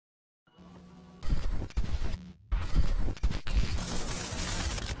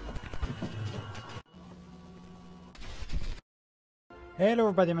Hello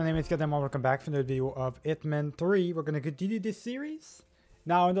everybody, my name is Kadam, welcome back for another video of Hitman 3. We're gonna continue this series.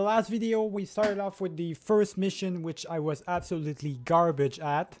 Now in the last video we started off with the first mission, which I was absolutely garbage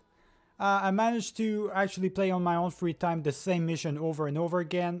at. I managed to actually play on my own free time the same mission over and over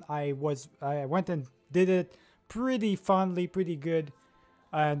again. I went and did it pretty fondly, pretty good.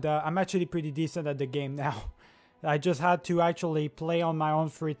 And I'm actually pretty decent at the game now. I just had to actually play on my own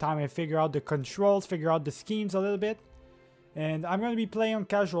free time and figure out the controls, figure out the schemes a little bit. And I'm going to be playing on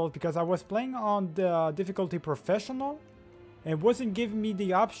casual because I was playing on the difficulty professional. And it wasn't giving me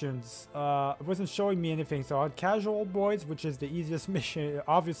the options. It wasn't showing me anything. So on casual, boys, which is the easiest mission,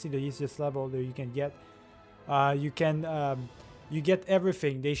 obviously the easiest level that you can get. You get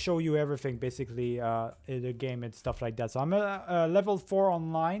everything. They show you everything basically in the game and stuff like that. So I'm at level 4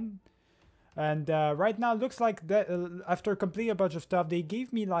 online. And right now it looks like that after completing a bunch of stuff, they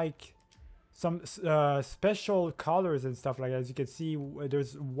gave me like some special colors and stuff like that. As you can see,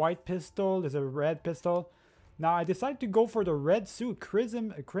 there's white pistol, there's a red pistol. Now I decided to go for the red suit,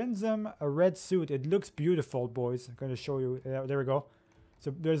 crimson red suit. It looks beautiful, boys. I'm going to show you. There we go.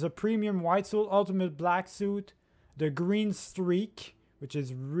 So there's a premium white suit, ultimate black suit, the green streak, which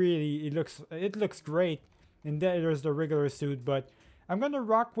is really, it looks great. And then there's the regular suit, but I'm going to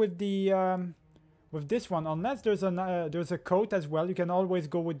rock with the with this one, unless there's a coat as well. You can always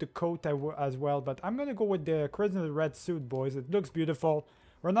go with the coat as well, but I'm gonna go with the crimson red suit, boys. It looks beautiful.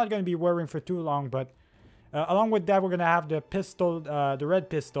 We're not gonna be wearing for too long, but along with that, we're gonna have the pistol, the red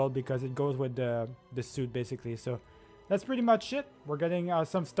pistol, because it goes with the suit basically. So that's pretty much it. We're getting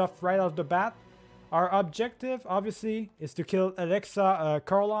some stuff right off the bat. Our objective, obviously, is to kill Alexa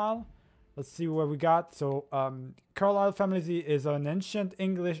Carlisle. Let's see what we got. So, Carlisle family is an ancient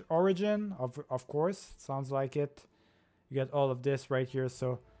English origin, of course. Sounds like it. You get all of this right here.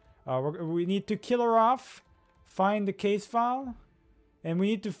 So, we need to kill her off, find the case file, and we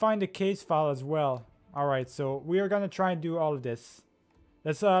need to find the case file as well. All right, so we are gonna try and do all of this.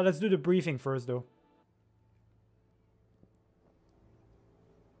 Let's do the briefing first, though.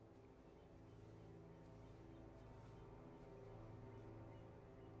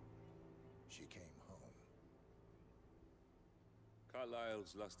 She came home.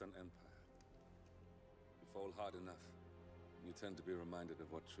 Carlisle's lost an empire. You fall hard enough, you tend to be reminded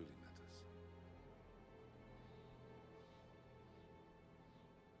of what truly matters.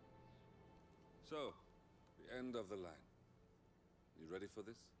 So, the end of the line. You ready for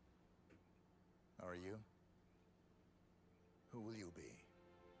this? Are you? Who will you be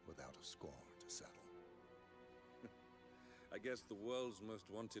without a score to settle? I guess the world's most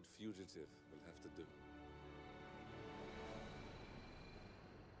wanted fugitive will have to do.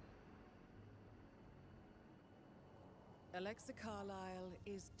 Alexa Carlisle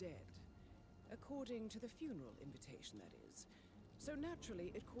is dead. According to the funeral invitation, that is. So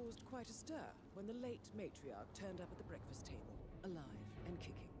naturally, it caused quite a stir when the late matriarch turned up at the breakfast table, alive and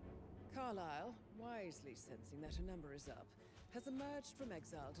kicking. Carlisle, wisely sensing that her number is up, has emerged from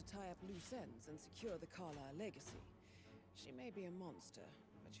exile to tie up loose ends and secure the Carlisle legacy. She may be a monster,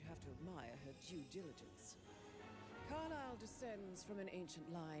 but you have to admire her due diligence. Carlisle descends from an ancient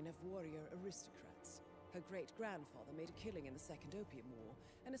line of warrior aristocrats. Her great-grandfather made a killing in the Second Opium War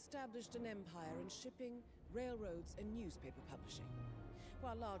and established an empire in shipping, railroads, and newspaper publishing.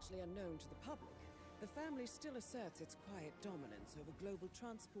 While largely unknown to the public, the family still asserts its quiet dominance over global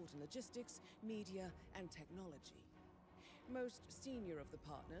transport and logistics, media, and technology. Most senior of the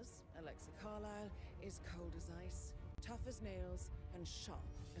partners, Alexa Carlisle, is cold as ice, tough as nails, and sharp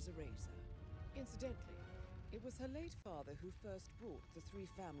as a razor. Incidentally, it was her late father who first brought the three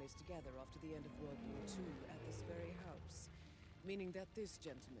families together after the end of World War II at this very house, meaning that this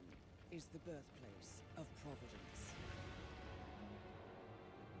gentleman is the birthplace of Providence.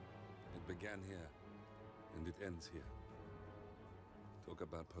 It began here, and it ends here. Talk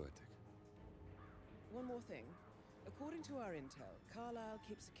about poetic. One more thing. According to our intel, Carlisle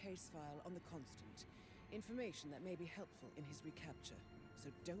keeps a case file on the Constant. Information that may be helpful in his recapture, so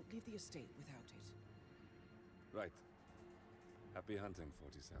don't leave the estate without it. Right. Happy hunting,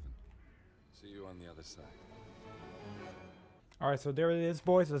 47. See you on the other side. Alright, so there it is,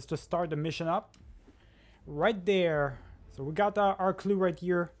 boys. Let's just start the mission up. Right there. So we got our clue right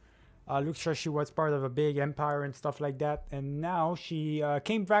here. Looks like she was part of a big empire and stuff like that. And now she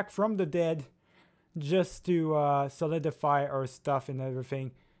came back from the dead just to solidify our stuff and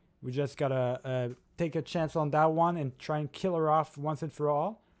everything. We just gotta take a chance on that one and try and kill her off once and for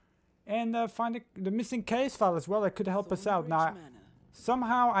all. And find the missing case file as well that could help us out. Now,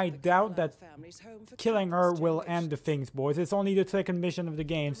 somehow I doubt that killing her will end the things, boys. It's only the second mission of the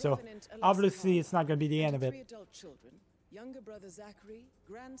game, so obviously it's not going to be the end of it. younger brother Zachary,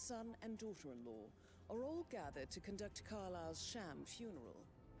 grandson and daughter-in-law are all gathered to conduct Carlisle's sham funeral.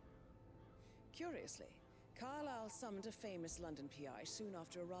 Curiously, Carlisle summoned a famous London PI soon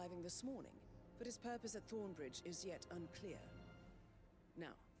after arriving this morning, but his purpose at Thornbridge is yet unclear.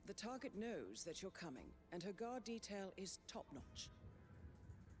 Now, the target knows that you're coming, and her guard detail is top-notch.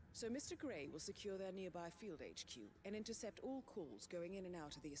 So Mr. Gray will secure their nearby field HQ and intercept all calls going in and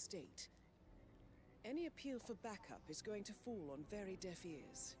out of the estate. Any appeal for backup is going to fall on very deaf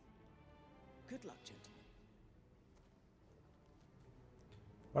ears. Good luck, gentlemen.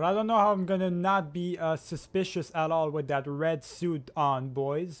 Well, I don't know how I'm gonna not be suspicious at all with that red suit on,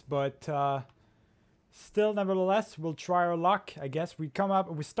 boys. But still, nevertheless, we'll try our luck, I guess. We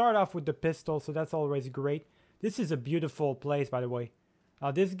start off with the pistol, so that's always great. This is a beautiful place, by the way.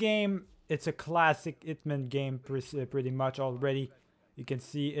 This game, it's a classic Hitman game pretty much already. You can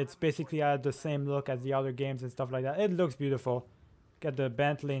see it's basically had the same look as the other games and stuff like that. It looks beautiful. Got the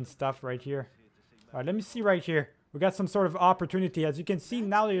Bentley and stuff right here. Alright, let me see right here. We got some sort of opportunity. As you can see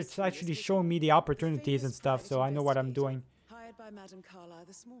now, it's actually showing me the opportunities and stuff, so I know what I'm doing. Hired by Madame Carlisle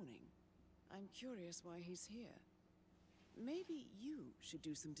this morning. I'm curious why he's here. Maybe you should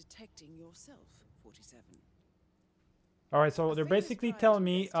do some detecting yourself, 47. Alright, so they're basically telling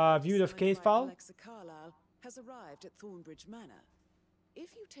me, view the case file. Alexa Carlisle has arrived at Thornbridge Manor.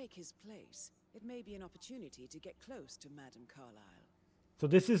 If you take his place, it may be an opportunity to get close to Madame Carlisle. So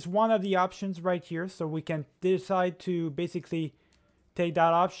this is one of the options right here. So we can decide to basically take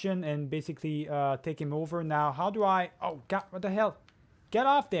that option and basically take him over. Now, how do I... Oh, God, what the hell? Get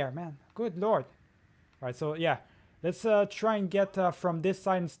off there, man. Good Lord. All right, so yeah. Let's try and get from this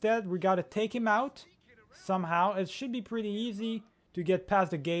side instead. We got to take him out somehow. It should be pretty easy to get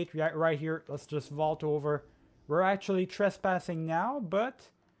past the gate right here. Let's just vault over. We're actually trespassing now, but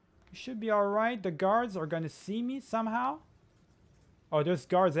we should be all right. The guards are going to see me somehow. Oh, there's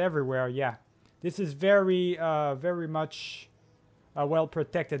guards everywhere, yeah. This is very much well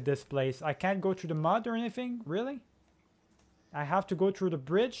protected, this place. I can't go through the mud or anything, really? I have to go through the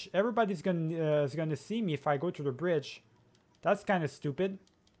bridge? Everybody's gonna see me if I go through the bridge. That's kind of stupid.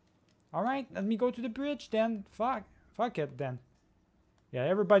 Alright, let me go to the bridge then. Fuck it then. Yeah,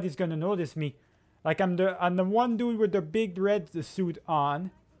 everybody's gonna notice me. Like I'm the one dude with the big red suit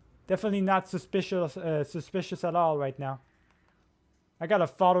on. Definitely not suspicious at all right now. I gotta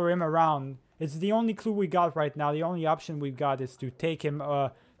follow him around. It's the only clue we got right now. The only option we've got is to take him,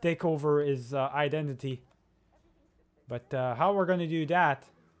 take over his identity. But how we're gonna do that?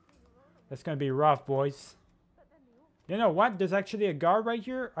 That's gonna be rough, boys. You know what? There's actually a guard right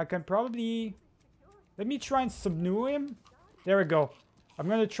here. I can probably... Let me try and subdue him. There we go. I'm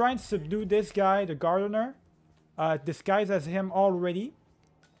gonna try and subdue this guy, the gardener. Disguise as him already.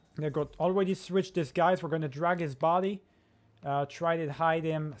 They got already switched disguise. We're gonna drag his body. Try to hide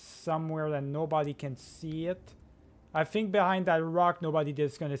him somewhere that nobody can see it. I think behind that rock nobody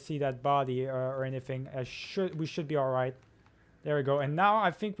is gonna see that body or anything. We should be alright. There we go. And now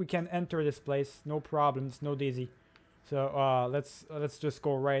I think we can enter this place. No problems, no daisy. So let's just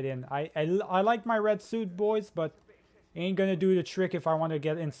go right in. I like my red suit, boys, but ain't gonna do the trick if I want to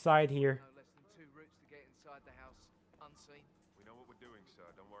get inside here.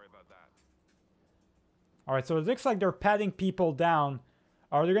 Alright, so it looks like they're patting people down.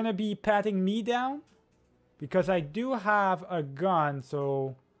 Are they gonna be patting me down? Because I do have a gun,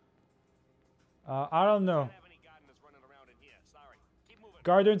 so... I don't know.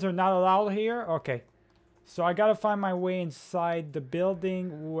 Guardians are not allowed here? Okay. So I gotta find my way inside the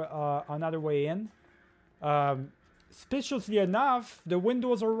building. Another way in. Suspiciously enough, the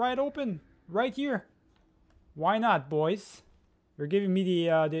windows are right open. Right here. Why not, boys? You're giving me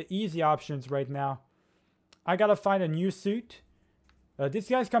the easy options right now. I gotta find a new suit. This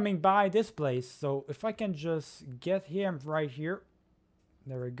guy's coming by this place. So if I can just get him right here.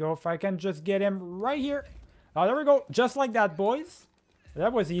 There we go. If I can just get him right here. Oh, there we go. Just like that, boys.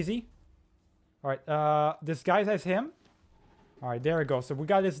 That was easy. Alright, disguise as him. Alright, there we go. So we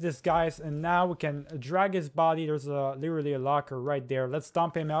got his disguise. And now we can drag his body. There's literally a locker right there. Let's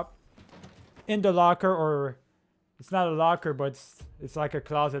dump him up in the locker. Or it's not a locker, but it's like a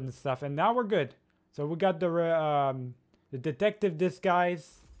closet and stuff. And now we're good. So we got the detective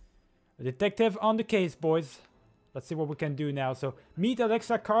disguise. A detective on the case, boys. Let's see what we can do now. So meet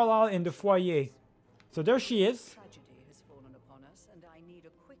Alexa Carlisle in the foyer. So there she is. Tragedy has fallen upon us, and I need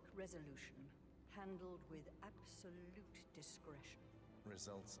a quick resolution, handled with absolute discretion.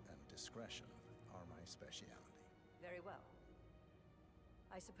 Results and discretion are my speciality. Very well.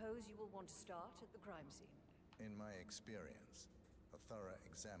 I suppose you will want to start at the crime scene. In my experience, a thorough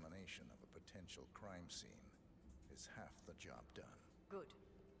examination of a potential crime scene is half the job done. Good.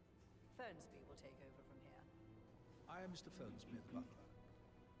 Fernsby will take over from here. I am Mr. Fernsby, the butler.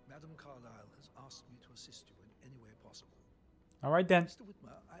 Madam Carlyle has asked me to assist you in any way possible. All right then. Mr.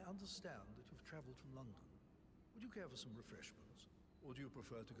 Whitmer, I understand that you've traveled from London. Would you care for some refreshments? Or do you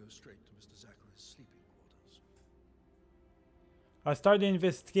prefer to go straight to Mr. Zachary's sleeping quarters? I start the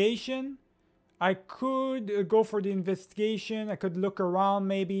investigation. I could go for the investigation. I could look around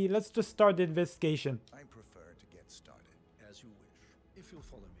maybe. Let's just start the investigation. I prefer to get started. As you wish. If you'll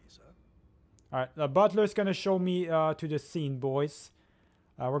follow me, sir. Alright, the butler's gonna show me to the scene, boys.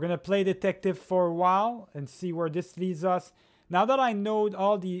 We're gonna play detective for a while and see where this leads us. Now that I know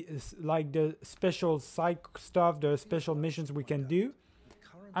all the like the special psych stuff, the special missions we can do,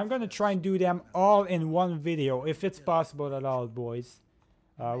 I'm gonna try and do them all in one video if it's possible at all, boys.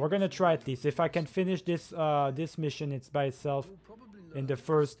 We're gonna try at least. If I can finish this this mission, it's by itself in the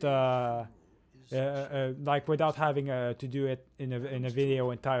first like without having to do it in a video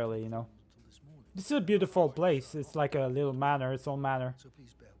entirely, you know. This is a beautiful place. It's like a little manor, its own manor. So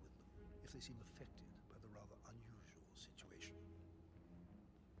please bear with them if they seem affected by the rather unusual situation.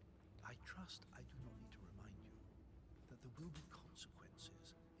 I trust I do not need to remind you that there will be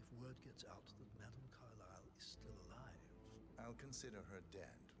consequences if word gets out that Madame Carlyle is still alive. I'll consider her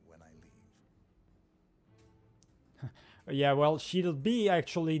dead when I leave. Yeah, well, she'll be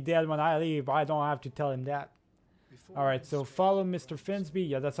actually dead when I leave. I don't have to tell him that. Alright, so follow Mr. Finsby.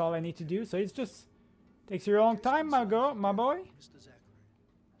 Yeah, that's all I need to do. So it's just takes you a long time, my boy.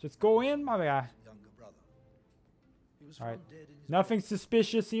 Just go in, my guy. Alright. Nothing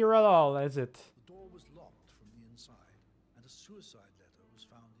suspicious here at all, is it? The door was locked from the inside, and a suicide letter was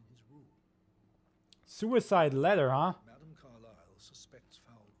found in his room. Suicide letter, huh? Madame Carlyle suspects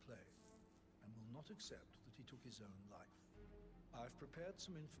foul play and will not accept that he took his own life. I've prepared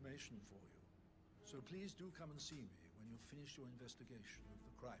some information for you, so please do come and see me when you've finished your investigation of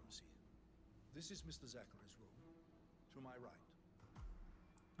the crime scene. This is Mr. Zachary's room, to my right.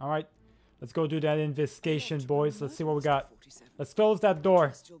 Alright. Let's go do that investigation, boys. Let's see what we got. Let's close that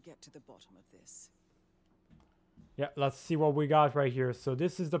door. You'll get to the bottom of this. Yeah, let's see what we got right here. So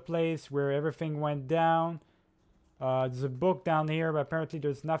this is the place where everything went down. There's a book down here, but apparently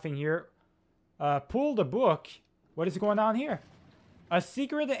there's nothing here. Pull the book. What is going on here? A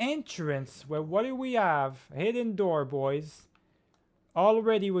secret entrance. Well, what do we have? Hidden door, boys.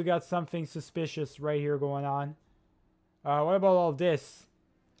 Already we got something suspicious right here going on. What about all this?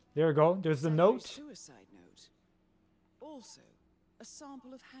 There we go. There's the note. Suicide note. Also, a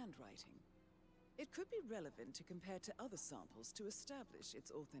sample of handwriting. It could be relevant to compare to other samples to establish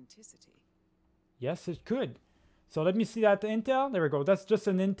its authenticity. Yes, it could. So let me see that intel. There we go. That's just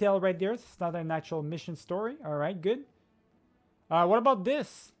an intel right there. It's not an actual mission story. All right, good. What about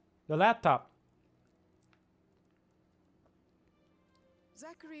this? The laptop.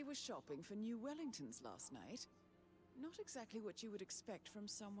 Zachary was shopping for new Wellingtons last night. Not exactly what you would expect from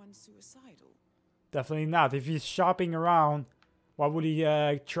someone suicidal. Definitely not. If he's shopping around, why would he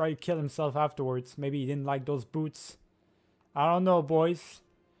try to kill himself afterwards? Maybe he didn't like those boots. I don't know, boys.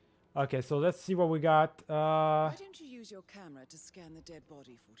 Okay, so let's see what we got. Why don't you use your camera to scan the dead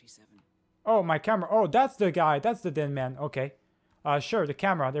body, 47? Oh, my camera. Oh, that's the guy. That's the dead man. Okay. Sure, the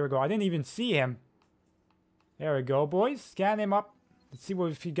camera. There we go. I didn't even see him. There we go, boys. Scan him up. Let's see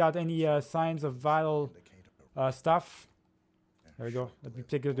if he got any signs of vital stuff. There we go. Let me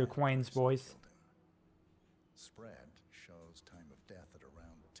take the coins, boys. Spread shows time of death at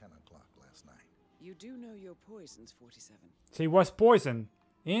around 10 o'clock last night. You do know your poisons, 47. So he was poisoned.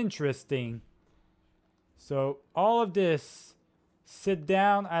 Interesting. So all of this. Sit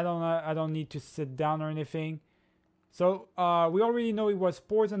down. I don't need to sit down or anything. So we already know he was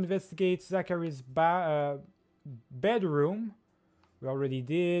poisoned. Investigate Zachary's bedroom. We already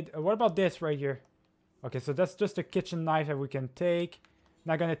did. What about this right here? Okay, so that's just a kitchen knife that we can take.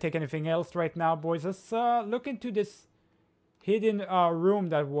 Not gonna take anything else right now, boys. Let's look into this hidden room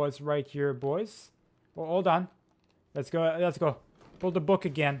that was right here, boys. Well, hold on. Let's go. Let's go. Pull the book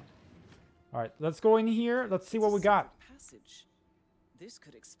again. All right, let's go in here. Let's see what we got. Passage. This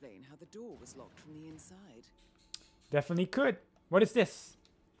could explain how the door was locked from the inside. Definitely could. What is this?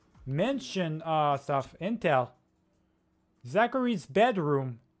 Mention stuff. Intel. Zachary's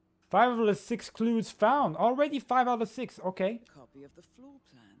bedroom. 5 out of 6 clues found. Already 5 out of 6. Okay. Copy of the floor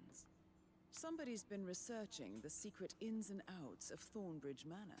plans. Somebody's been researching the secret ins and outs of Thornbridge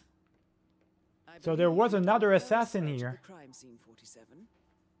Manor. So there was another First assassin search of here. the crime scene, 47.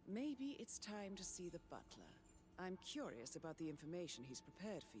 Maybe it's time to see the butler. I'm curious about the information he's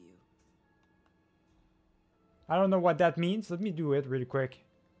prepared for you. I don't know what that means. Let me do it really quick.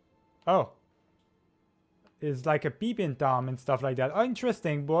 Oh. is like a peeping Tom and stuff like that. Oh,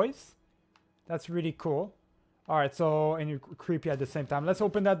 interesting, boys. That's really cool. All right, so and creepy at the same time. Let's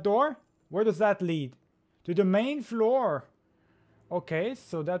open that door. Where does that lead? To the main floor. Okay,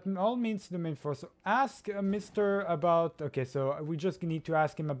 so that all means the main floor. So ask Mr. about... Okay, so we just need to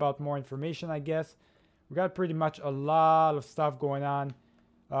ask him about more information, I guess. We got pretty much a lot of stuff going on.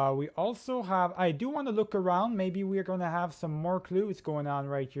 We also have... I do want to look around. Maybe we're going to have some more clues going on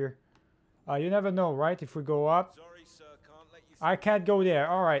right here. You never know, right? If we go up. Sorry, sir, can't let you I can't go there.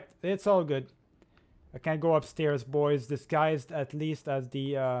 All right, it's all good. I can't go upstairs, boys. Disguised at least as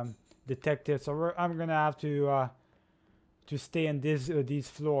the detective. So I'm going to have to stay in these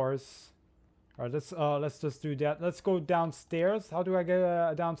floors. All right, let's just do that. Let's go downstairs. How do I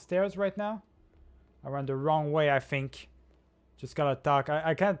get downstairs right now? I ran the wrong way, I think. Just gotta talk.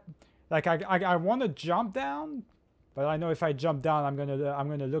 I can't. Like I want to jump down, but I know if I jump down, I'm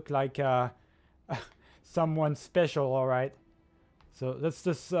gonna look like someone special. All right. So let's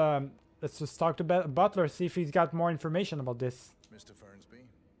just talk to Butler, see if he's got more information about this. Mr. Fernsby,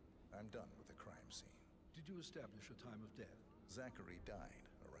 I'm done with the crime scene. Did you establish a time of death? Zachary died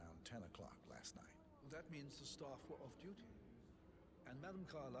around 10 o'clock last night. Well, that means the staff were off duty. And Madame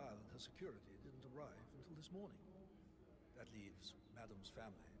Carlyle and her security didn't arrive until this morning. That leaves Madame's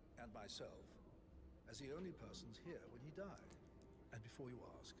family and myself as the only persons here when he died. And before you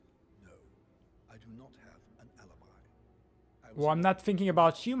ask, no, I do not have an alibi. Well, I'm not thinking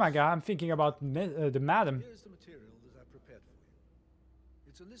about you, my guy. I'm thinking about the madam. Here's the material that I prepared for you.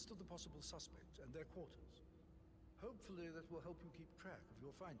 It's a list of the possible suspects and their quarters. Hopefully that will help you keep track of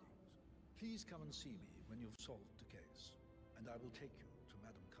your findings. Please come and see me when you've solved the case, and I will take you to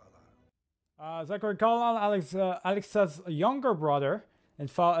Madame Carlyle. Zachary Carlyle, Alex's younger brother and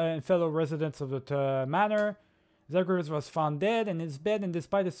fellow residents of the manor. Zachary was found dead in his bed, and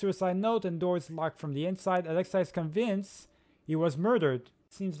despite a suicide note and doors locked from the inside, Alexa is convinced he was murdered.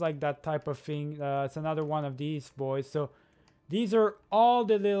 Seems like that type of thing. It's another one of these boys. So these are all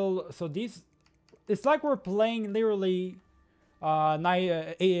the little... So these... It's like we're playing literally 12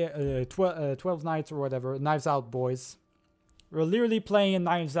 Nights or whatever. Knives Out, boys. We're literally playing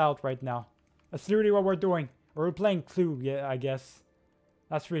Knives Out right now. That's literally what we're doing. Or we're playing Clue, yeah, I guess.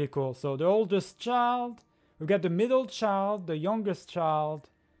 That's really cool. So the oldest child. We've got the middle child, the youngest child,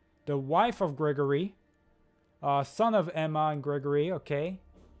 the wife of Gregory, son of Emma and Gregory, okay.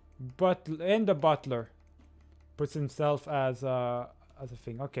 And the butler puts himself as a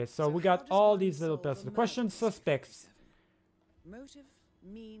thing. Okay, so we got all these little persons. The question suspects. Motive,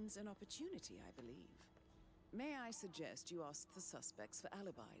 means, and opportunity, I believe. May I suggest you ask the suspects for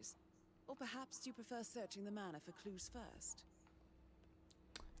alibis? Or perhaps you prefer searching the manor for clues first?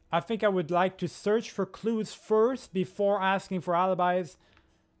 I think I would like to search for clues first before asking for alibis.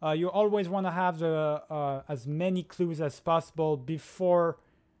 You always want to have the as many clues as possible before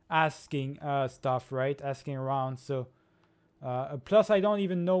asking stuff, right? Asking around. So plus, I don't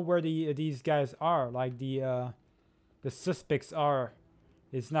even know where these guys are. Like the suspects are.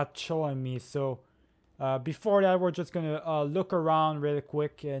 It's not showing me. So before that, we're just gonna look around really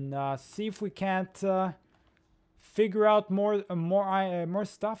quick and see if we can't figure out more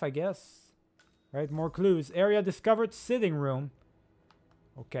stuff, I guess. Right, more clues. Area discovered, sitting room.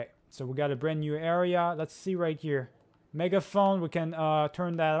 Okay, so we got a brand new area. Let's see right here. Megaphone, we can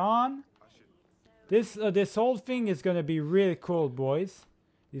turn that on. This whole thing is gonna be really cool, boys.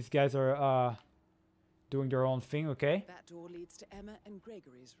 These guys are doing their own thing, okay? That door leads to Emma and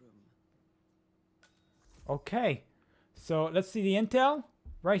Gregory's room. Okay, so let's see the intel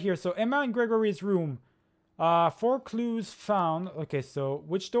right here. So Emma and Gregory's room. 4 clues found. Okay, so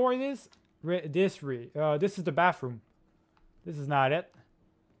which door it is? This is the bathroom. This is not it.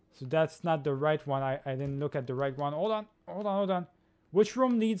 So that's not the right one. I didn't look at the right one. Hold on. Which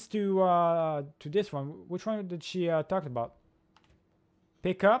room leads to this one? Which one did she talk about?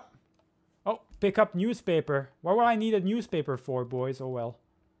 Pick up. Oh, pick up newspaper. What would I need a newspaper for, boys? Oh well.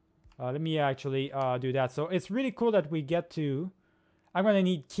 Let me actually do that. So it's really cool that we get to... I'm gonna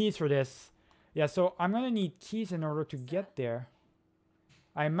need keys for this. Yeah, so I'm gonna need keys in order to get there.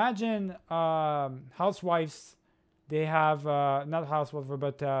 I imagine housewives, they have not housewives,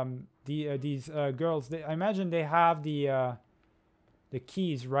 but these girls. I imagine they have the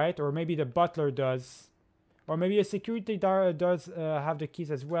keys, right? Or maybe the butler does, or maybe a security does have the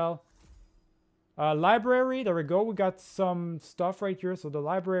keys as well. Library. There we go. We got some stuff right here. So the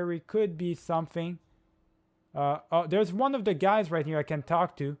library could be something. Oh, there's one of the guys right here I can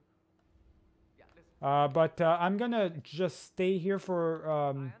talk to. But I'm gonna just stay here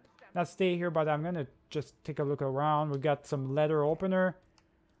for, not stay here, but I'm gonna just take a look around. We got some letter opener.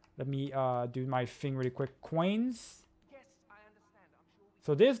 Let me do my thing really quick. Coins.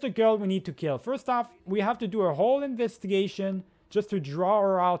 So this is the girl we need to kill. First off, we have to do a whole investigation just to draw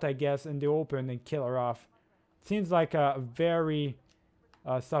her out, I guess, in the open and kill her off. Seems like a very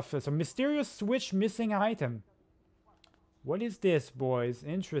stuff. So mysterious switch missing item. What is this, boys?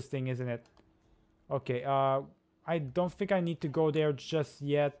 Interesting, isn't it? Okay, I don't think I need to go there just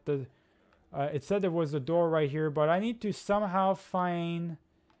yet. It said there was a door right here, but I need to somehow find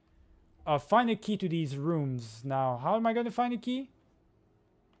a key to these rooms. Now, how am I going to find a key?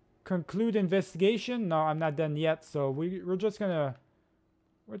 Conclude investigation? No, I'm not done yet. So we're just gonna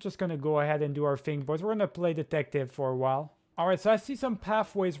go ahead and do our thing, boys. We're gonna play detective for a while. All right, so I see some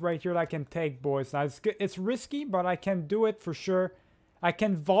pathways right here that I can take, boys. Now it's risky, but I can do it for sure. I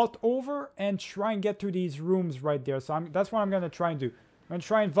can vault over and try and get to these rooms right there. So that's what I'm gonna try and do. I'm gonna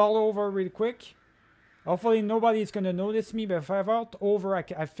try and vault over really quick. Hopefully nobody's gonna notice me, but if I vault over,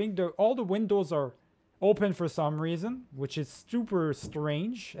 I think all the windows are open for some reason, which is super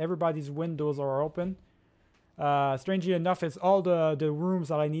strange. Everybody's windows are open. Strangely enough, it's all the rooms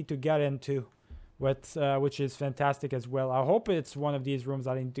that I need to get into, which is fantastic as well. I hope it's one of these rooms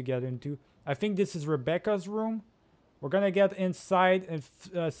that I need to get into. I think this is Rebecca's room. We're gonna get inside and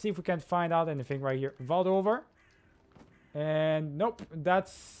see if we can find out anything right here. Vault over. And nope,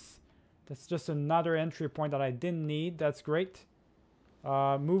 that's just another entry point that I didn't need. That's great.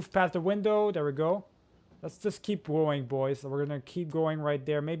 Move past the window. There we go. Let's just keep going, boys. We're gonna keep going right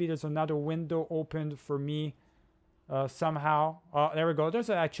there. Maybe there's another window opened for me somehow. There we go. There's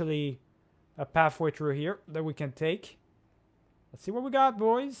actually a pathway through here that we can take. Let's see what we got,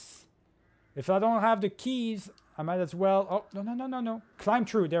 boys. If I don't have the keys, I might as well... Oh, no. Climb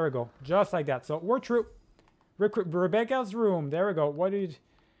through. There we go. Just like that. So we're through. Rebecca's room. There we go. What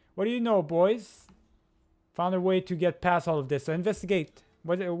do you know, boys? Found a way to get past all of this. So investigate.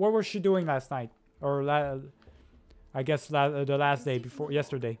 What was she doing last night? Or I guess the last day before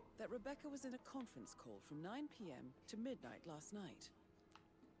yesterday. That Rebecca was in a conference call from 9 p.m. to midnight last night.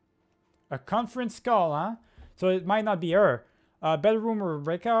 A conference call, huh? So it might not be her. Bedroom where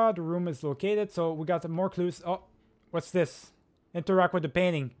Rebecca, the room is located. So we got more clues. Oh, what's this? Interact with the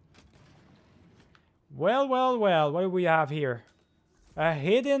painting. Well. What do we have here? A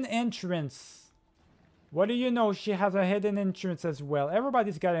hidden entrance. What do you know? She has a hidden entrance as well.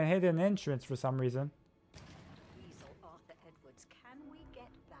 Everybody's got a hidden entrance for some reason. Weasel Arthur Edwards, can we get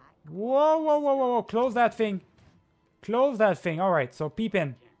back? Whoa. Close that thing. Close that thing. All right, so peep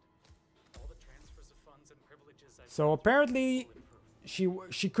in. So apparently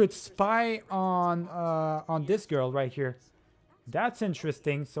she could spy on this girl right here. That's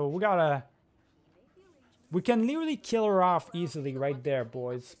interesting. So we can literally kill her off easily right there,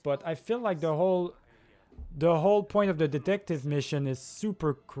 boys. But I feel like the whole point of the detective mission is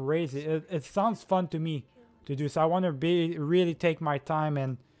super crazy. It sounds fun to me to do, so I want to really take my time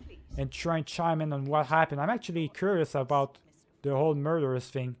and try and chime in on what happened. I'm actually curious about the whole murderous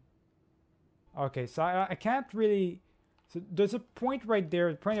thing. Okay, so I can't really... So there's a point right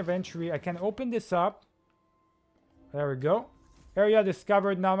there, point of entry. I can open this up. There we go. Area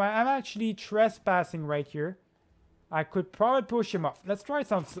discovered. Now I'm actually trespassing right here. I could probably push him off. Let's try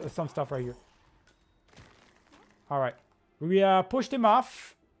some stuff right here. All right, we pushed him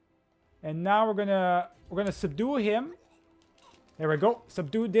off, and now we're gonna subdue him. There we go.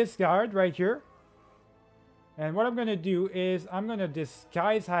 Subdue this guard right here. And what I'm gonna do is I'm gonna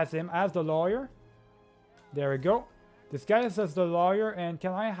disguise as him as the lawyer. There we go. Disguise as the lawyer. And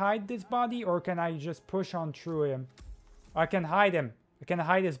can I hide this body, or can I just push on through him? I can hide him. I can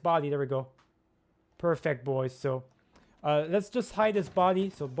hide his body. There we go. Perfect, boys. So let's just hide his body.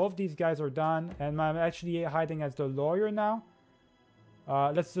 So both these guys are done. And I'm actually hiding as the lawyer now.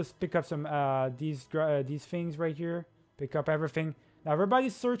 Let's just pick up some these things right here. Pick up everything. Now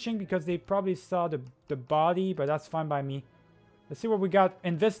everybody's searching because they probably saw the body, but that's fine by me. Let's see what we got.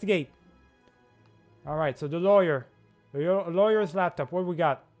 Investigate. All right, so the lawyer. The lawyer's laptop. What we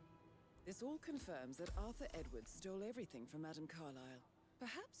got? This all confirms that Arthur Edwards stole everything from Madame Carlyle.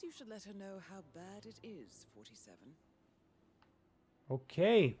 Perhaps you should let her know how bad it is, 47.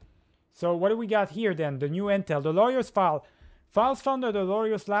 Okay. So what do we got here then? The new intel. The lawyer's file. Files found on the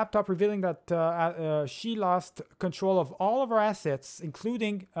lawyer's laptop revealing that she lost control of all of her assets,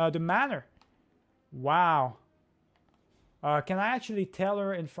 including the manor. Wow. Can I actually tell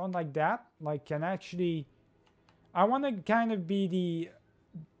her in front like that? Like, can I actually... I want to kind of be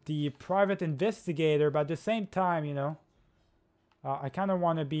the private investigator, but at the same time, you know, I kind of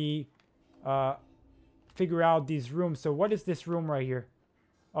want to be... figure out these rooms. So what is this room right here?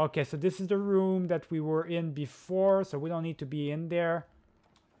 Okay, so this is the room that we were in before, so we don't need to be in there.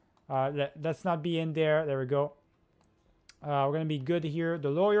 Let's not be in there. There we go. We're gonna be good here. The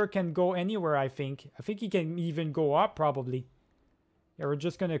lawyer can go anywhere, I think. I think he can even go up, probably. Yeah, we're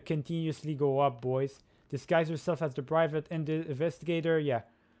just gonna continuously go up, boys. Disguise yourself as the private investigator. Yeah.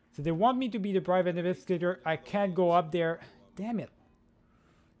 So they want me to be the private investigator. I can't go up there. Damn it.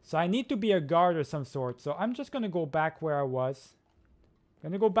 So I need to be a guard or some sort. So I'm just gonna go back where I was.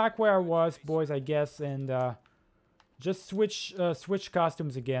 Gonna go back where I was, boys, I guess, and just switch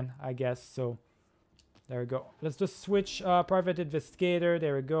costumes again, I guess. So there we go. Let's just switch private investigator.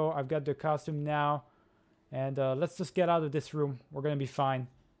 There we go. I've got the costume now. And let's just get out of this room. We're gonna be fine.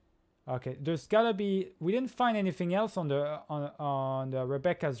 Okay, there's gotta be. We didn't find anything else on the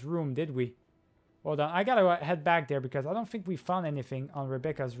Rebecca's room, did we? Hold on, I gotta head back there because I don't think we found anything on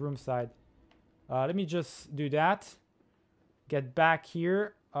Rebecca's room side. Let me just do that. Get back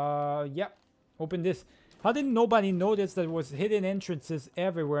here. Yep. Open this. How did nobody notice there was hidden entrances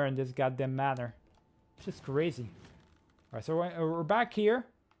everywhere in this goddamn manor? It's just crazy. Alright, so we're back here.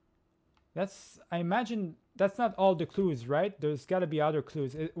 I imagine that's not all the clues, right? There's got to be other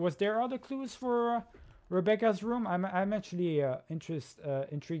clues. Was there other clues for Rebecca's room? I'm actually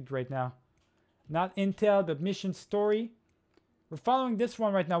intrigued right now. Not intel, but mission story. We're following this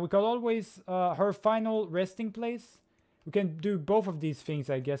one right now. We could always her final resting place. We can do both of these things,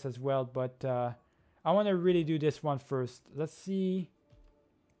 I guess, as well. But I want to really do this one first. Let's see.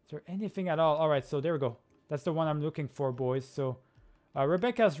 Is there anything at all? All right, so there we go. That's the one I'm looking for, boys. So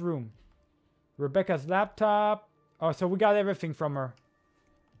Rebecca's room. Rebecca's laptop. Oh, so we got everything from her.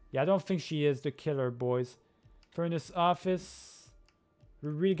 Yeah, I don't think she is the killer, boys. Furnace office. We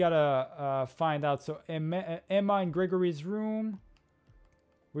really gotta find out. So Emma and Gregory's room.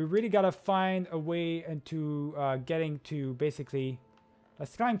 We really gotta find a way into getting to basically.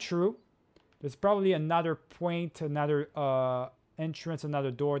 Let's climb through. There's probably another point, another entrance,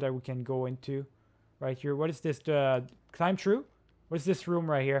 another door that we can go into. Right here. What is this? The climb through? What is this room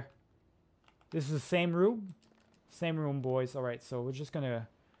right here? This is the same room? Same room, boys. Alright, so we're just gonna...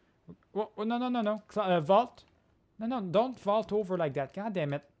 Oh, no. Vault? No, don't vault over like that. God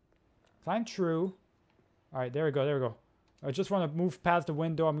damn it. Climb through. Alright, there we go. I just want to move past the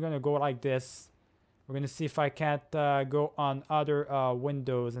window. I'm gonna go like this. We're gonna see if I can't go on other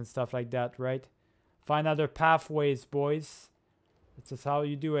windows and stuff like that, right? Find other pathways, boys. This is how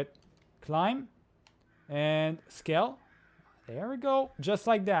you do it. Climb. And scale. There we go. Just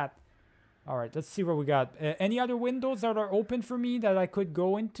like that. Alright, let's see what we got. Any other windows that are open for me that I could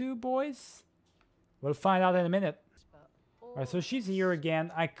go into, boys? We'll find out in a minute. Alright, so she's here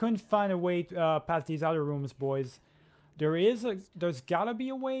again. I couldn't find a way past these other rooms, boys. There's gotta be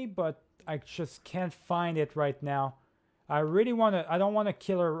a way, but I just can't find it right now. I don't want to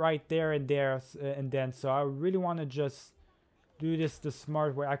kill her right there and then. So I really want to just do this the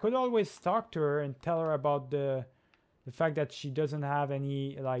smart way. I could always talk to her and tell her about the fact that she doesn't have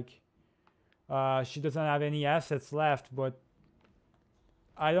any, like... she doesn't have any assets left, but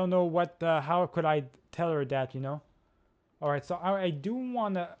I don't know how could I tell her that, you know? Alright, so I do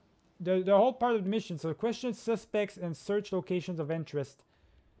want to... The whole part of the mission, so question suspects and search locations of interest.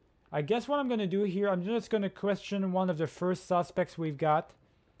 I guess what I'm going to do here, I'm just going to question one of the first suspects we've got,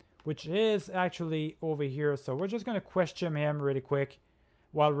 which is actually over here. So we're just going to question him really quick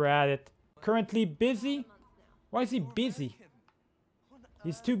while we're at it. Currently busy? Why is he busy?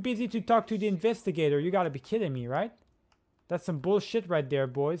 He's too busy to talk to the investigator. You gotta be kidding me, right? That's some bullshit right there,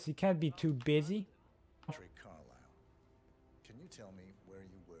 boys. You can't be too busy. Carlisle, can you tell me where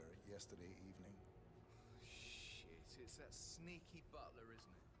you were yesterday evening? Shit, it's that sneaky butler,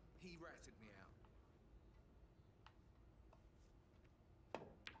 isn't it? He ratted me out.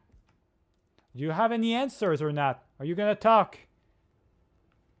 Do you have any answers or not? Are you gonna talk?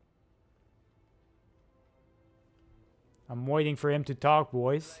 I'm waiting for him to talk,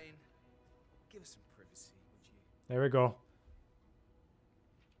 boys. Elaine, give us some privacy, would you? There we go.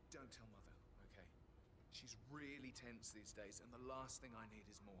 Don't tell Mother, okay? She's really tense these days, and the last thing I need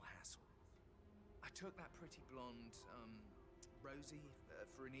is more hassle. I took that pretty blonde, Rosie,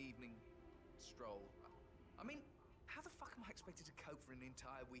 for an evening stroll. I mean, how the fuck am I expected to cope for an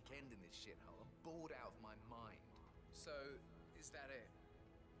entire weekend in this shithole? I'm bored out of my mind. So, is that it?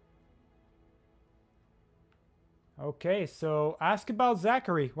 Okay, so ask about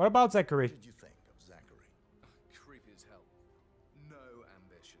Zachary. What about Zachary? What did you think of Zachary? Creepy as hell. No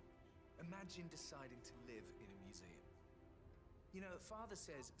ambition. Imagine deciding to live in a museum. You know, Father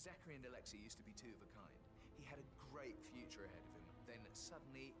says Zachary and Alexei used to be two of a kind. He had a great future ahead of him. Then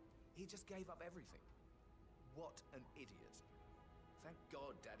suddenly, he just gave up everything. What an idiot. Thank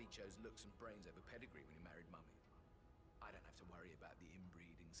God Daddy chose looks and brains over pedigree when he married Mummy. I don't have to worry about the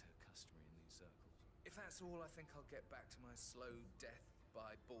inbreeding so customary in these circles. If that's all, I think I'll get back to my slow death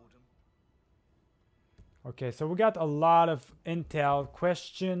by boredom. Okay, so we got a lot of intel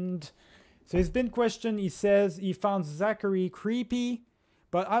questioned. So he's been questioned. He says he found Zachary creepy,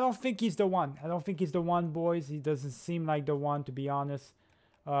 but I don't think he's the one. I don't think he's the one, boys. He doesn't seem like the one, to be honest.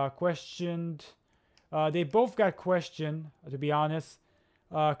 Questioned. They both got questioned, to be honest.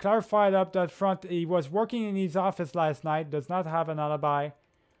 Clarified up that front. He was working in his office last night. Does not have an alibi.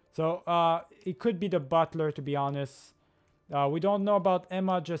 So it could be the butler, to be honest. We don't know about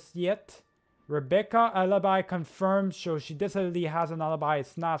Emma just yet. Rebecca, alibi confirmed, so she definitely has an alibi.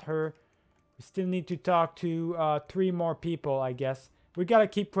 It's not her. We still need to talk to 3 more people, I guess. We gotta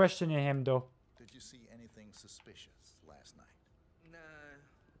keep questioning him, though. Did you see anything suspicious last night? No.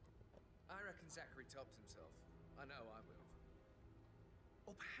 I reckon Zachary tops himself. I know I will.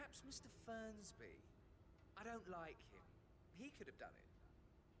 Or perhaps Mr. Fernsby. I don't like him. He could have done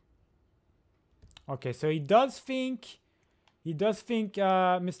it. Okay, so he does think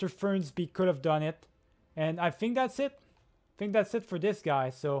Mr. Fernsby could have done it. And I think that's it. I think that's it for this guy.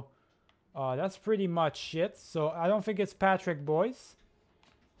 So that's pretty much it. So I don't think it's Patrick, boys.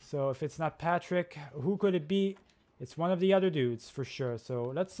 So if it's not Patrick, who could it be? It's one of the other dudes for sure.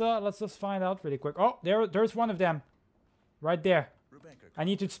 So let's just find out really quick. Oh, there's one of them. Right there. Rebecca, I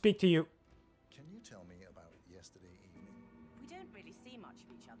need to speak to you. can you tell me about yesterday evening? We don't really see much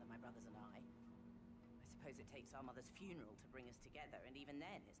of each other, my brothers and I. I suppose it takes our mother's funeral to bring us together, and even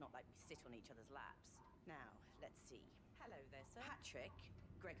then, it's not like we sit on each other's laps. Now, let's see. Hello there, sir. Patrick,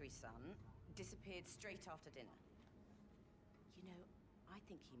 Gregory's son, disappeared straight after dinner. You know, I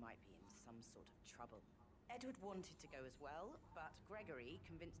think he might be in some sort of trouble. Edward wanted to go as well, but Gregory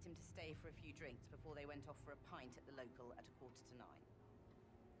convinced him to stay for a few drinks before they went off for a pint at the local at 9:15.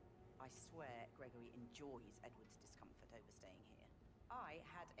 I swear Gregory enjoys Edward's discomfort overstaying here. I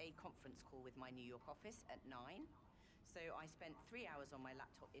had a conference call with my New York office at 9, so I spent 3 hours on my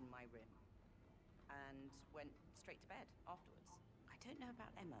laptop in my room and went straight to bed afterwards. I don't know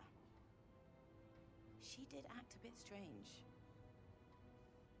about Emma. She did act a bit strange.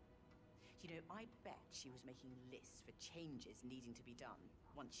 You know, I bet she was making lists for changes needing to be done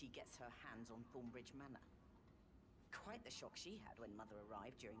once she gets her hands on Thornbridge Manor. Quite the shock she had when Mother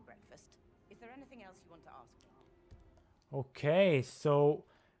arrived during breakfast. Is there anything else you want to ask me? Okay, so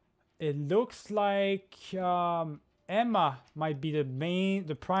it looks like Emma might be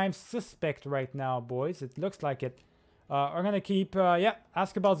the prime suspect right now, boys. It looks like it. I'm gonna keep,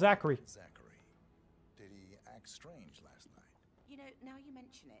 ask about Zachary. Zachary, did he act strange last night? You know, now you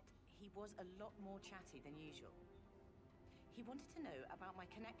mention it, he was a lot more chatty than usual. He wanted to know about my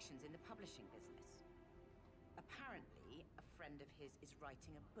connections in the publishing business. Apparently, a friend of his is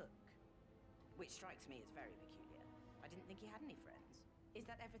writing a book, which strikes me as very peculiar. I didn't think he had any friends. Is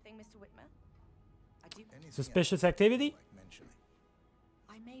that everything, Mr. Whitmer? I do. Anything Suspicious else activity? like mentioning?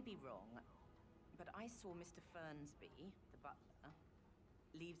 I may be wrong, but I saw Mr. Fernsby, the butler,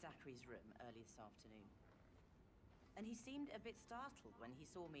 leave Zachary's room early this afternoon. And he seemed a bit startled when he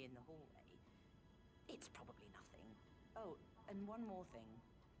saw me in the hallway. It's probably nothing. Oh, and one more thing.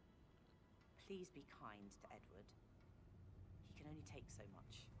 Please be kind to Edward. He can only take so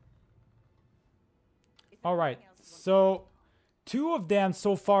much. All right, so 2 of them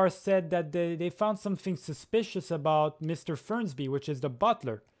so far said that they found something suspicious about Mr. Fernsby, which is the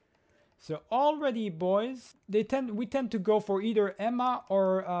butler. So already, boys, we tend to go for either Emma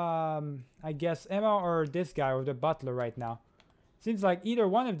or I guess Emma or this guy or the butler right now. Seems like either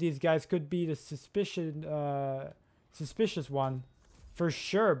one of these guys could be the suspicious one for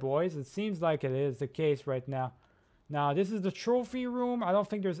sure, boys. It seems like it is the case right now. Now, this is the trophy room. I don't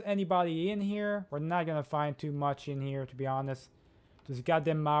think there's anybody in here. We're not gonna find too much in here, to be honest. Just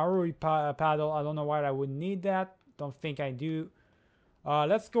goddamn Maori paddle. I don't know why I would need that. Don't think I do.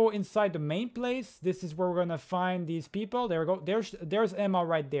 Let's go inside the main place. This is where we're gonna find these people. There we go. There's Emma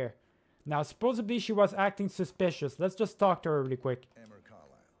right there. Now, supposedly she was acting suspicious. Let's just talk to her really quick. Emma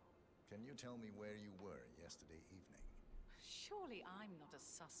Carlyle, can you tell me where you were yesterday evening? Surely I'm not a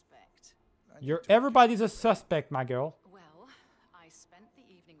suspect. Everybody's a suspect, my girl. Well, I spent the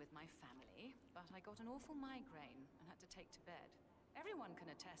evening with my family, but I got an awful migraine and had to take to bed. Everyone can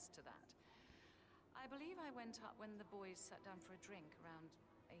attest to that. I believe I went up when the boys sat down for a drink around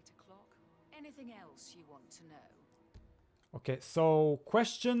 8 o'clock. Anything else you want to know? Okay, so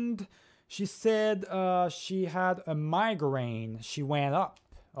questioned. She said she had a migraine. She went up.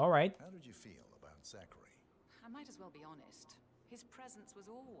 All right. How did you feel about Zachary? I might as well be honest. His presence was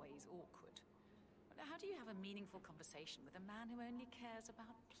always awkward. But how do you have a meaningful conversation with a man who only cares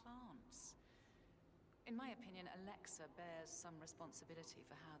about plants? In my opinion, Alexa bears some responsibility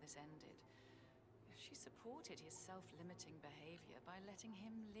for how this ended. She supported his self-limiting behavior by letting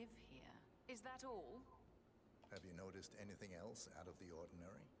him live here. Is that all? Have you noticed anything else out of the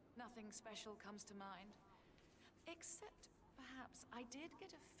ordinary? Nothing special comes to mind. Except, perhaps, I did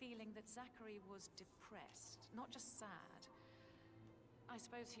get a feeling that Zachary was depressed, not just sad. I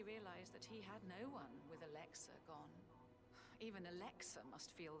suppose he realized that he had no one with Alexa gone. Even Alexa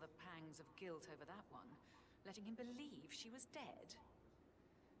must feel the pangs of guilt over that one, letting him believe she was dead.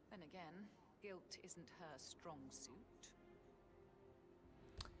 Then again, guilt isn't her strong suit.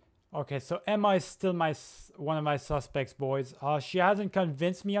 Okay, so Emma is still one of my suspects, boys. She hasn't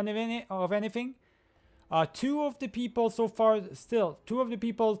convinced me of anything. Two of the people so far, two of the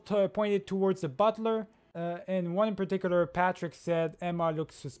people pointed towards the butler. And one in particular, Patrick said Emma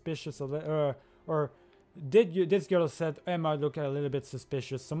looks suspicious, this girl said Emma looked a little bit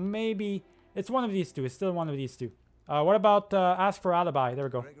suspicious. So maybe it's one of these two. It's still one of these two. What about ask for alibi? There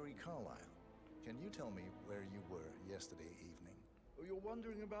we go. Gregory Carlyle, can you tell me where you were yesterday evening? Oh, you're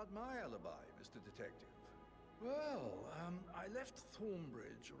wondering about my alibi, Mr. Detective. Well, I left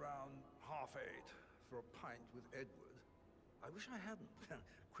Thornbridge around 8:30 for a pint with Edward. I wish I hadn't.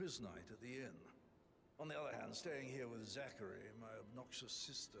 Quiz night at the inn. On the other hand, staying here with Zachary, my obnoxious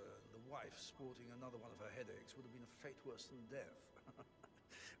sister, and the wife sporting another one of her headaches would have been a fate worse than death.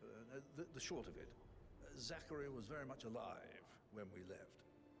 The short of it, Zachary was very much alive when we left.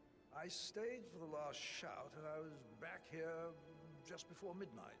 I stayed for the last shout, and I was back here just before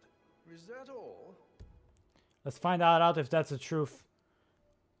midnight. Is that all? Let's find out if that's the truth.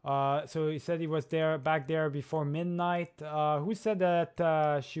 So he said he was back there before midnight. Who said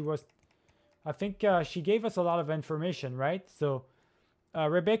that she was... I think she gave us a lot of information, right? So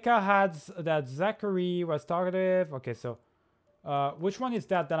Rebecca had that Zachary was talkative. Okay, so which one is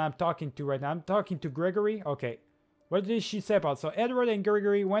that I'm talking to right now? I'm talking to Gregory. Okay, what did she say about? So Edward and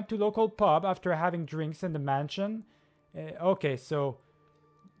Gregory went to local pub after having drinks in the mansion. Okay, so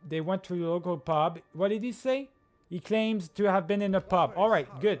they went to the local pub. What did he say? He claims to have been in a pub. All right,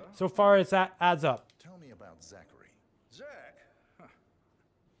 good. So far as that adds up. Tell me about Zachary. Zach? Huh.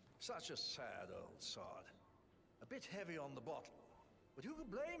 Such a sad old sod. A bit heavy on the bottle. But who could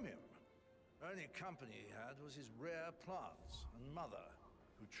blame him? Only company he had was his rare plants and mother,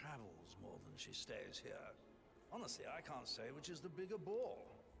 who travels more than she stays here. Honestly, I can't say which is the bigger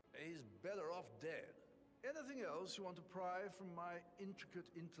ball. He's better off dead. Anything else you want to pry from my intricate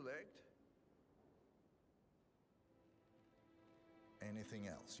intellect? Anything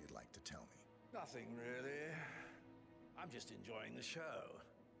else you'd like to tell me? Nothing really. I'm just enjoying the show.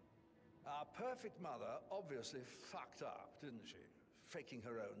 Our perfect mother obviously fucked up, didn't she? Faking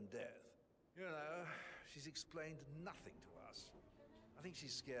her own death. You know, she's explained nothing to us. I think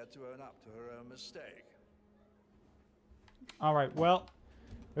she's scared to own up to her own mistake. All right, well,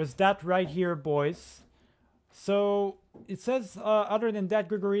 there's that right here, boys. So it says, other than that,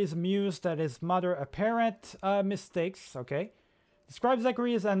 Gregory is amused at his mother's apparent mistakes. Okay. Describes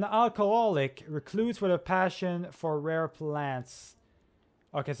Zachary as an alcoholic recluse with a passion for rare plants.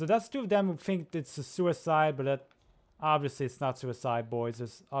 Okay, so that's two of them who think it's a suicide, but that obviously it's not suicide, boys.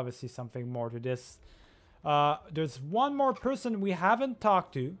 There's obviously something more to this. There's one more person we haven't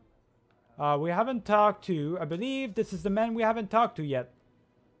talked to. I believe this is the man we haven't talked to yet.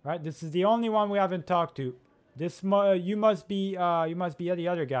 Right? This is the only one we haven't talked to. This you must be the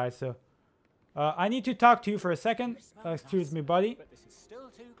other guy. So I need to talk to you for a second. Excuse me, buddy. But this is still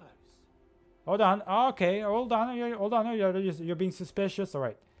too close. Hold on. Okay, hold on. You're being suspicious. All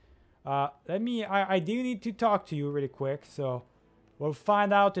right. I do need to talk to you really quick. So we'll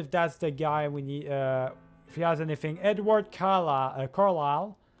find out if that's the guy we need. If he has anything. Edward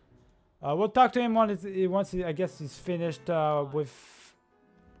Carlyle. We'll talk to him once I guess he's finished with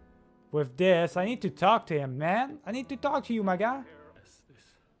this. I need to talk to him, man. I need to talk to you, my guy. Yes,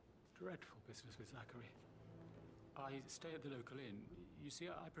 this dreadful business with Zachary. I stay at the local inn. You see,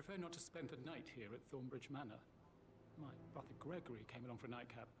 I prefer not to spend the night here at Thornbridge Manor. My brother Gregory came along for a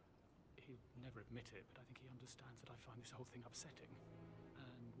nightcap. He'll never admit it, but I think he understands that I find this whole thing upsetting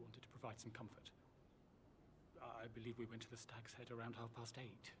and wanted to provide some comfort. I believe we went to the Stag's Head around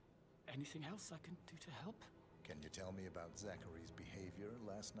 8:30. Anything else I can do to help? Can you tell me about Zachary's behavior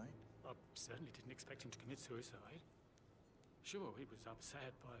last night? I certainly didn't expect him to commit suicide. Sure, he was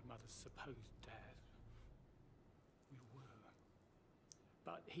upset by Mother's supposed death. We were.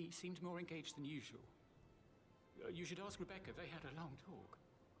 But he seemed more engaged than usual. You should ask Rebecca. They had a long talk.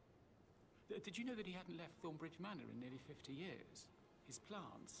 Did you know that he hadn't left Thornbridge Manor in nearly 50 years? His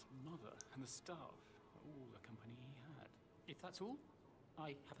plants, Mother, and the staff were all the company he had. If that's all,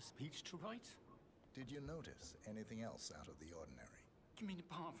 I have a speech to write. Did you notice anything else out of the ordinary? You mean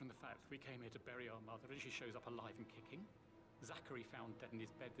apart from the fact that we came here to bury our mother and she shows up alive and kicking? Zachary found dead in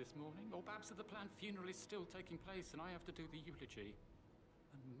his bed this morning? Or perhaps that the planned funeral is still taking place and I have to do the eulogy?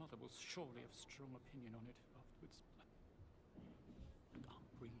 And Mother will surely have a strong opinion on it afterwards. I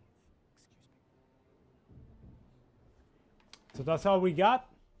can't breathe. Excuse me. So that's all we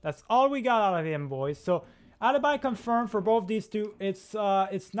got. That's all we got out of him, boys. So alibi confirmed for both these two. It's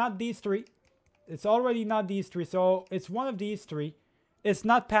not these three. It's already not these three. So it's one of these three. It's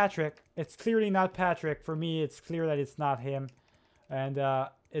not Patrick. It's clearly not Patrick. For me, it's clear that it's not him. And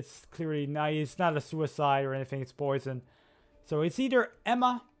it's clearly not, it's not a suicide or anything. It's poison. So it's either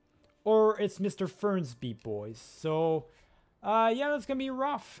Emma or it's Mr. Fernsby, boys. So yeah, that's gonna be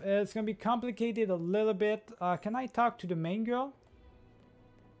rough. It's gonna be complicated a little bit. Can I talk to the main girl?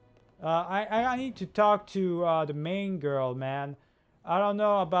 I need to talk to the main girl, man. I don't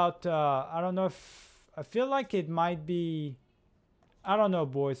know about, I don't know if, I feel like it might be, I don't know,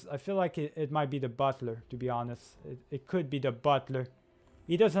 boys. I feel like it might be the butler, to be honest. It could be the butler.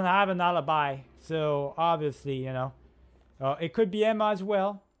 He doesn't have an alibi, so obviously, you know. It could be Emma as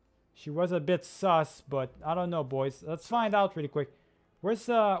well. She was a bit sus, but I don't know, boys. Let's find out really quick. Where's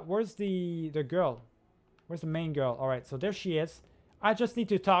the girl? Where's the main girl? All right, so there she is. I just need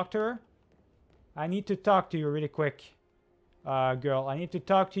to talk to her. I need to talk to you really quick, girl. I need to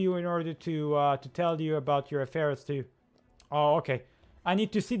talk to you in order to tell you about your affairs too. Oh, okay. I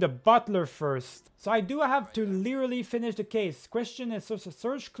need to see the butler first. So I do have to literally finish the case. Question is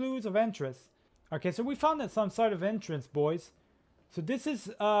search clues of interest. Okay, so we found some sort of entrance, boys. So this is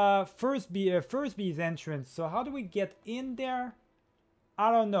Firstby's entrance. So how do we get in there?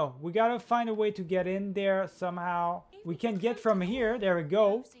 I don't know. We gotta find a way to get in there somehow. We can get from here. There we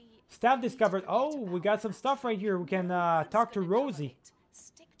go. Staff discovered. Oh, we got some stuff right here. We can talk to Rosie.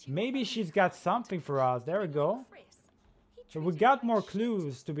 Maybe she's got something for us. There we go. So we got more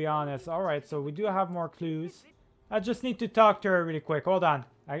clues, to be honest. All right, so we do have more clues. I just need to talk to her really quick. Hold on.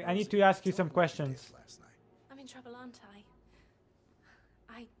 I need to ask you some questions. I'm in trouble, aren't I?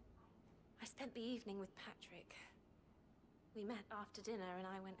 I spent the evening with Patrick. We met after dinner and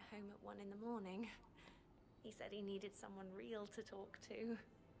I went home at 1 in the morning. He said he needed someone real to talk to.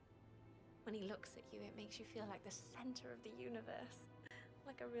 When he looks at you, it makes you feel like the center of the universe.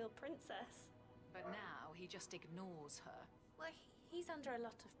 Like a real princess. But now he just ignores her. Well, he's under a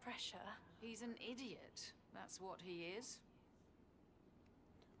lot of pressure. He's an idiot. That's what he is.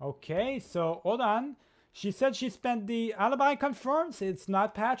 Okay, so hold on. She said she spent the alibi confirms. It's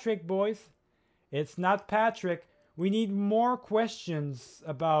not Patrick, boys. It's not Patrick. We need more questions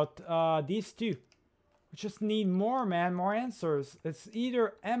about these two. We just need more, man. More answers. It's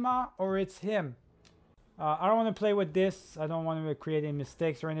either Emma or it's him. I don't want to play with this. I don't want to create any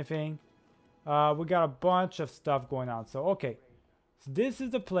mistakes or anything. We got a bunch of stuff going on. So, okay. So this is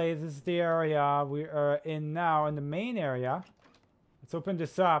the place. This is the area we are in now, in the main area. Let's open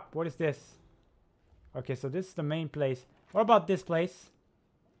this up. What is this? Okay, so this is the main place. What about this place?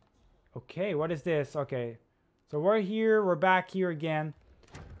 Okay, what is this? Okay. So we're here. We're back here again.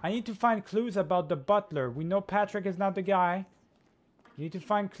 I need to find clues about the butler. We know Patrick is not the guy. You need to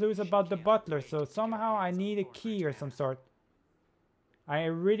find clues about the butler. So somehow I need a key or some sort. I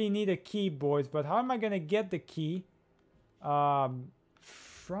really need a key, boys. But how am I going to get the key? For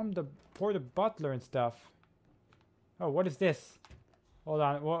the butler and stuff. Oh, what is this? Hold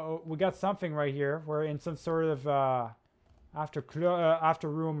on. Well, we got something right here. We're in some sort of after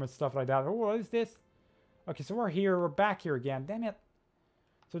room and stuff like that. Oh, what is this? Okay, so we're here. We're back here again. Damn it.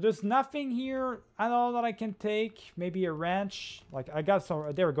 So there's nothing here at all that I can take. Maybe a wrench. Like I got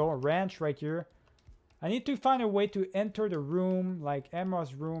some. There we go. A wrench right here. I need to find a way to enter the room, like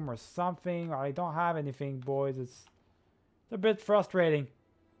Emma's room or something. I don't have anything, boys. It's a bit frustrating.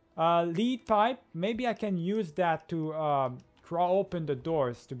 Lead pipe. Maybe I can use that to crawl open the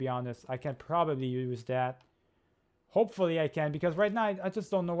doors, to be honest. I can probably use that. Hopefully I can, because right now I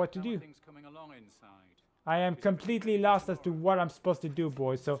just don't know what to do. Coming along inside. I am completely lost as to what I'm supposed to do,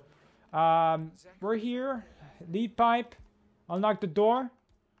 boys. So, we're here. Lead pipe. Unlock the door.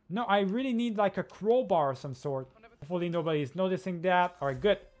 No, I really need like a crowbar of some sort. Hopefully nobody's noticing that. Alright,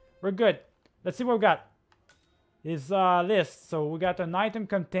 good. We're good. Let's see what we got. Is list. So we got an item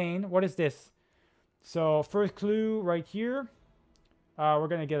contained. What is this? So first clue right here. We're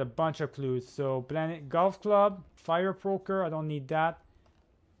gonna get a bunch of clues. So planet golf club, fire poker. I don't need that.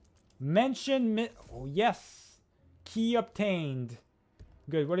 Mention. Oh yes. Key obtained.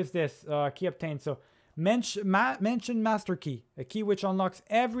 Good. What is this? Key obtained. So mention master key. A key which unlocks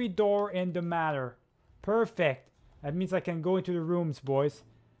every door in the manor. Perfect. That means I can go into the rooms, boys.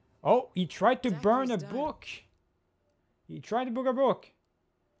 Oh, he tried to burn a Zachary's diary. book. He tried to book a book.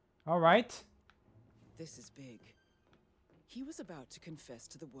 All right. This is big. He was about to confess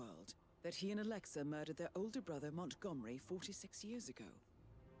to the world that he and Alexa murdered their older brother Montgomery 46 years ago.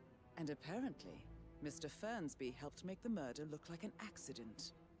 And apparently, Mr. Fernsby helped make the murder look like an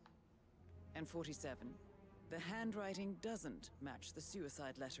accident. And 47, the handwriting doesn't match the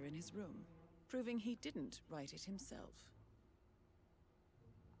suicide letter in his room, proving he didn't write it himself.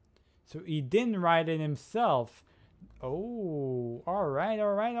 So he didn't write it himself. Oh, all right,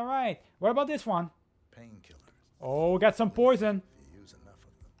 all right, all right. What about this one? Painkillers. Oh, got some poison. If you use enough of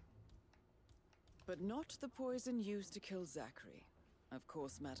them. But not the poison used to kill Zachary. Of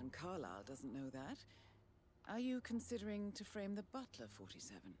course, Madame Carlyle doesn't know that. Are you considering to frame the butler,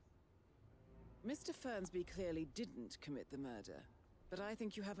 47? Mr. Fernsby clearly didn't commit the murder, but I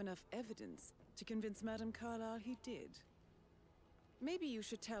think you have enough evidence to convince Madame Carlyle he did. Maybe you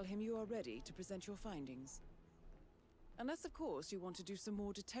should tell him you are ready to present your findings. Unless, of course, you want to do some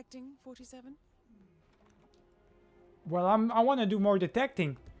more detecting, 47? Well, I want to do more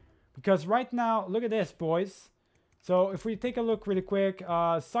detecting. Because right now, look at this, boys. So if we take a look really quick,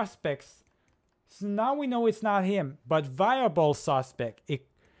 suspects. So now we know it's not him, but viable suspect.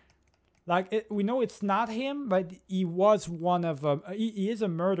 We know it's not him, but he was one of them. He is a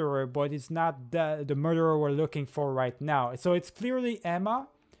murderer, but it's not the murderer we're looking for right now. So it's clearly Emma.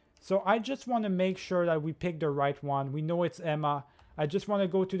 So I just want to make sure that we pick the right one. We know it's Emma. I just want to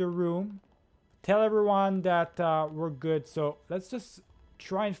go to the room, tell everyone that we're good. So let's just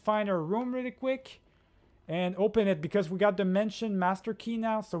try and find our room really quick and open it, because we got the mentioned master key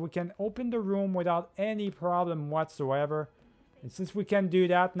now, so we can open the room without any problem whatsoever. And since we can do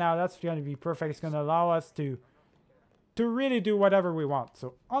that now, that's going to be perfect. It's going to allow us to really do whatever we want.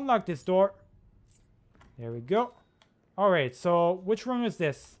 So unlock this door. There we go. All right, so which room is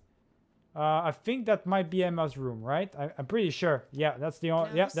this? I think that might be Emma's room, right? I'm pretty sure. Yeah, that's the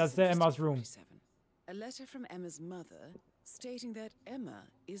only. Yeah, that's the Emma's room. 47. A letter from Emma's mother stating that Emma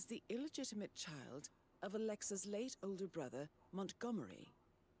is the illegitimate child of Alexa's late older brother, Montgomery.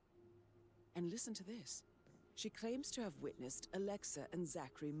 And listen to this. She claims to have witnessed Alexa and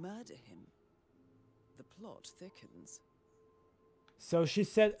Zachary murder him. The plot thickens. So she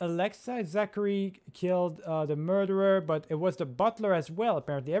said Alexa, Zachary killed the murderer, but it was the butler as well,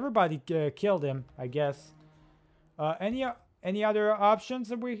 apparently. Everybody killed him, I guess. Any other options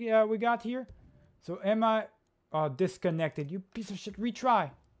that we got here? So Emma, disconnected. You piece of shit.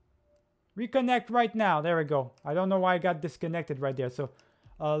 Retry. Reconnect right now. There we go. I don't know why I got disconnected right there. So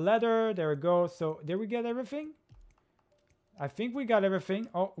letter. There we go. So did we get everything? I think we got everything.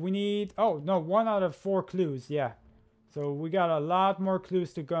 Oh, we need... Oh, no. 1 out of 4 clues. Yeah. So we got a lot more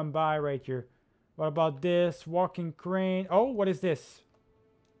clues to come by right here. What about this? Walking crane. Oh, what is this?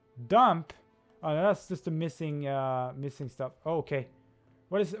 Dump. Oh, no, that's just the missing stuff. Oh, okay.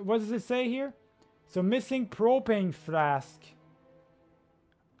 What does it say here? So missing propane flask.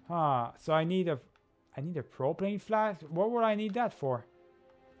 Huh. So I need a propane flask. What would I need that for?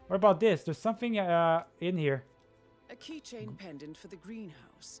 What about this? There's something in here. A keychain pendant for the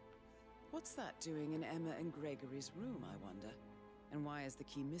greenhouse. What's that doing in Emma and Gregory's room, I wonder? And why is the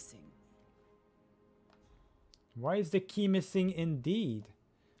key missing? Why is the key missing indeed?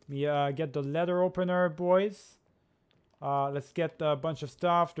 Let me get the letter opener, boys. Let's get a bunch of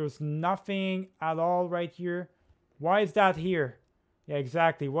stuff. There's nothing at all right here. Why is that here? Yeah,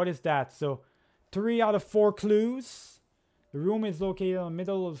 exactly. What is that? So 3 out of 4 clues. The room is located in the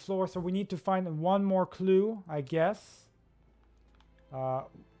middle of the floor, so we need to find 1 more clue, I guess.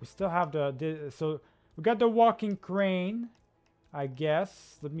 We still have so we got the walking crane, I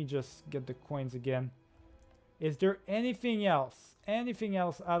guess. Let me just get the coins again. Is there anything else? Anything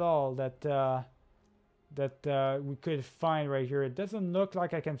else at all that we could find right here? It doesn't look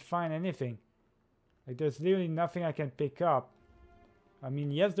like I can find anything. Like there's literally nothing I can pick up. I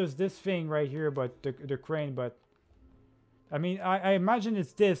mean, yes, there's this thing right here, but the crane, but I mean, I imagine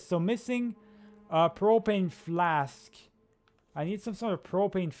it's this. So missing a propane flask. I need some sort of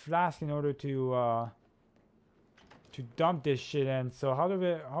propane flask in order to dump this shit in. So how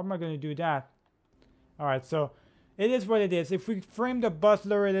am I going to do that? All right, so it is what it is. If we frame the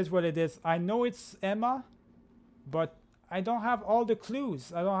butler, it is what it is. I know it's Emma, but I don't have all the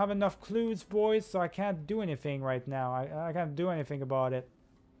clues. I don't have enough clues, boys, so I can't do anything right now. I can't do anything about it.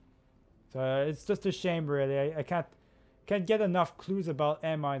 So it's just a shame, really. I can't get enough clues about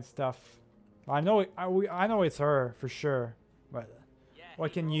Emma and stuff. I know it's her for sure. But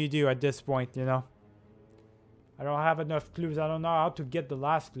what can you do at this point, you know? I don't have enough clues. I don't know how to get the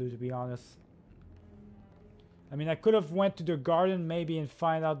last clue, to be honest. I mean, I could have went to the garden maybe and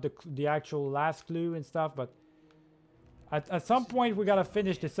find out the actual last clue and stuff, but at some point we gotta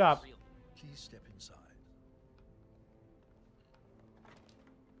finish this up. Please step inside.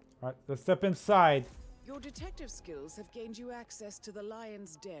 All right, let's step inside. Your detective skills have gained you access to the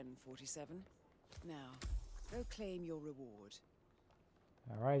Lion's Den, 47. Now, go claim your reward.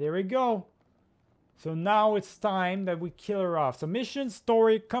 All right, here we go. So now it's time that we kill her off. So mission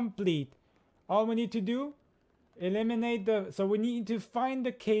story complete. All we need to do, eliminate the... So we need to find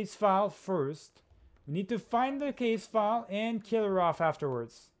the case file first. We need to find the case file and kill her off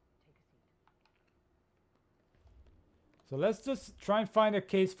afterwards. So let's just try and find a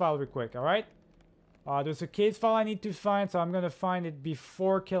case file real quick, all right? There's a case file I need to find, so I'm going to find it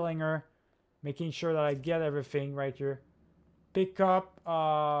before killing her. Making sure that I get everything right here. Pick up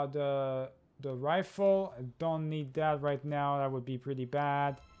the rifle. I don't need that right now. That would be pretty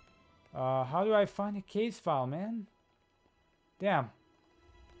bad. How do I find a case file, man? Damn.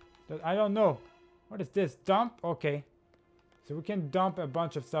 I don't know. What is this? Dump? Okay. So we can dump a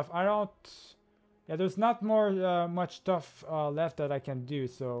bunch of stuff. I don't... Yeah, there's not more much stuff left that I can do.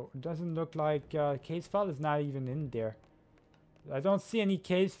 So it doesn't look like case file is not even in there. I don't see any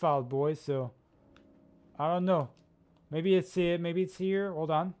case file, boys. So I don't know. Maybe it's here. Maybe it's here.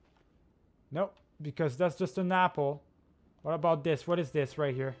 Hold on. Nope, because that's just an apple. What about this? What is this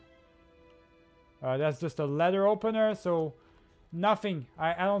right here? That's just a letter opener, so nothing.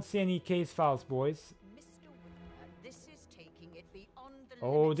 I don't see any case files, boys.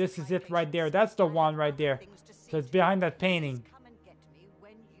 Oh, this is it right there. That's the one right there. So it's behind that painting.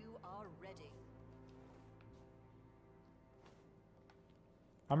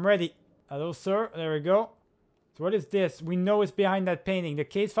 I'm ready. Hello, sir. There we go. So what is this? We know it's behind that painting. The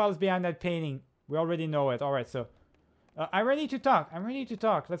case file is behind that painting. We already know it. All right, so I'm ready to talk. I'm ready to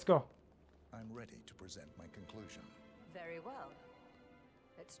talk. Let's go. I'm ready to present my conclusion. Very well.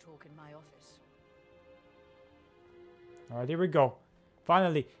 Let's talk in my office. All right, here we go.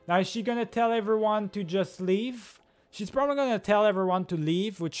 Finally. Now, is she going to tell everyone to just leave? She's probably going to tell everyone to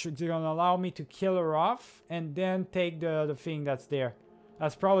leave, which is going to allow me to kill her off and then take the thing that's there.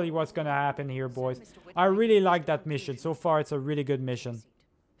 That's probably what's going to happen here, boys. I really like that mission. So far, it's a really good mission.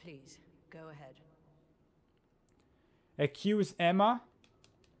 Please, go ahead. Accuse Emma?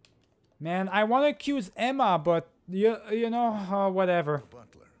 Man, I want to accuse Emma, but you know, whatever. The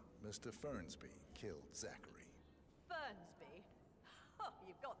butler, Mr. Fernsby, killed Zachary. Fernsby? Oh,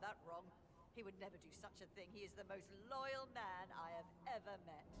 you've got that wrong. He would never do such a thing. He is the most loyal man I have ever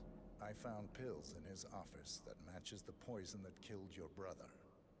met. I found pills in his office that matches the poison that killed your brother.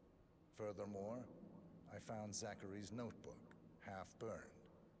 Furthermore, I found Zachary's notebook, half burned,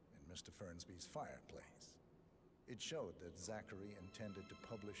 in Mr. Fernsby's fireplace. It showed that Zachary intended to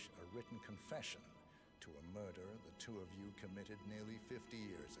publish a written confession to a murder the two of you committed nearly 50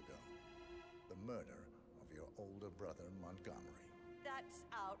 years ago. The murder of your older brother, Montgomery. That's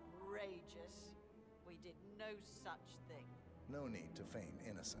outrageous. We did no such thing. No need to feign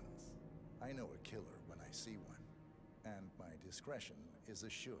innocence. I know a killer when I see one, and my discretion is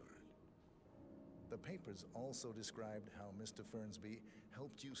assured. The papers also described how Mr. Fernsby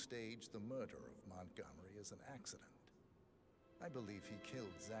helped you stage the murder of Montgomery as an accident. I believe he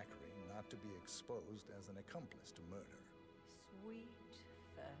killed Zachary not to be exposed as an accomplice to murder. Sweet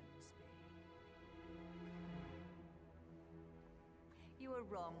Fernsby. You are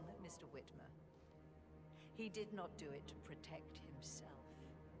wrong, Mr. Whitmer. He did not do it to protect himself.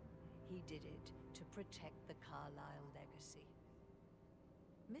 He did it to protect the Carlyle legacy.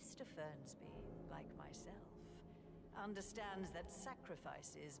 Mr. Fernsby, like myself, understands that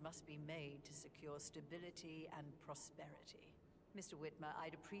sacrifices must be made to secure stability and prosperity. Mr. Whitmer,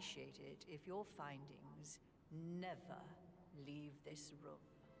 I'd appreciate it if your findings never leave this room.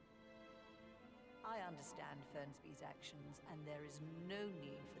 I understand Fernsby's actions, and there is no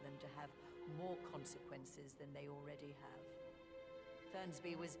need for them to have more consequences than they already have.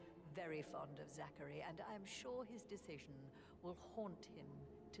 Fernsby was very fond of Zachary, and I am sure his decision will haunt him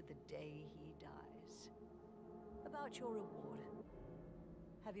to the day he dies. About your reward,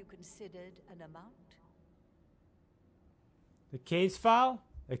 have you considered an amount? The case file?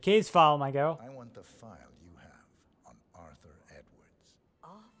 The case file, my girl. I want the file you have on Arthur Edwards.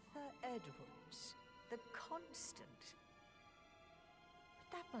 Arthur Edwards, the Constant.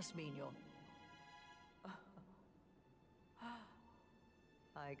 But that must mean you're...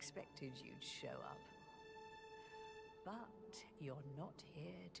 I expected you'd show up. But you're not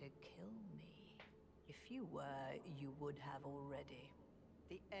here to kill me. If you were, you would have already.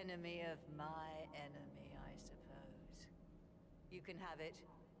 The enemy of my enemy, I suppose. You can have it.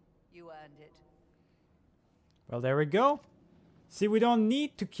 You earned it. Well, there we go. See, we don't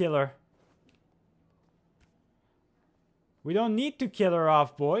need to kill her. We don't need to kill her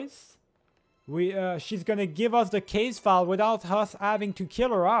off, boys. She's gonna give us the case file without us having to kill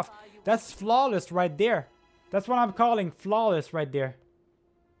her off. That's flawless right there. That's what I'm calling flawless right there.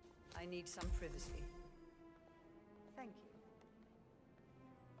 I need some privacy. Thank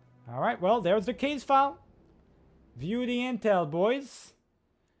you. Alright, well, there's the case file. View the intel, boys.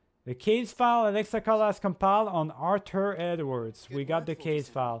 The case file Alexa Carla has compiled on Arthur Edwards. We got the case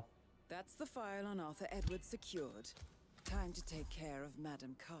file. That's the file on Arthur Edwards secured. Time to take care of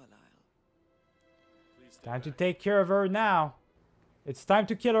Madame Carlyle. Time to take care of her now. It's time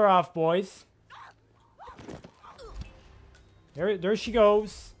to kill her off, boys. There she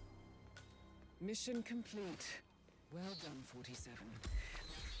goes. Mission complete. Well done, 47.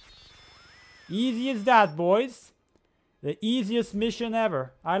 Easy as that, boys. The easiest mission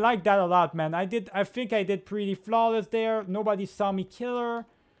ever. I like that a lot, man. I think I did pretty flawless there. Nobody saw me kill her.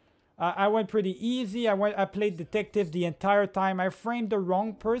 I went pretty easy. I played detective the entire time. I framed the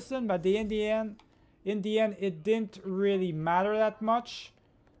wrong person, but in the end, it didn't really matter that much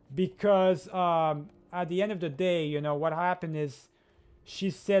because at the end of the day, you know, what happened is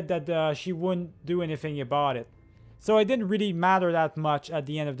she said that she wouldn't do anything about it. So it didn't really matter that much at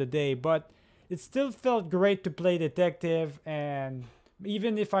the end of the day, but it still felt great to play detective. And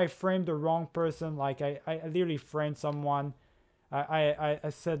even if I framed the wrong person, like I literally framed someone, I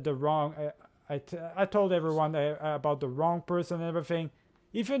said the wrong, I told everyone about the wrong person and everything.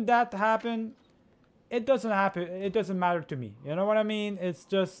 Even that happened, it doesn't happen. It doesn't matter to me. You know what I mean? It's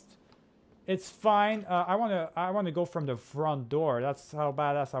just, it's fine. I wanna go from the front door. That's how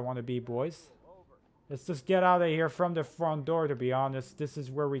badass I want to be, boys. Let's just get out of here from the front door. To be honest, this is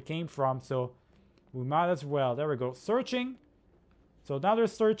where we came from, so we might as well. There we go. Searching. So now they're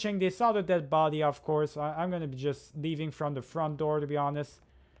searching. They saw the dead body, of course. I'm gonna be just leaving from the front door. To be honest,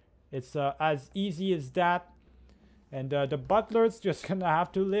 it's as easy as that. And the butler's just gonna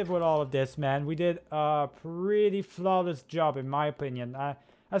have to live with all of this, man. We did a pretty flawless job, in my opinion.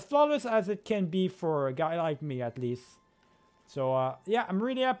 As flawless as it can be for a guy like me, at least. So, yeah, I'm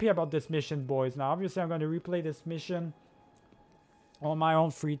really happy about this mission, boys. Now, obviously, I'm going to replay this mission on my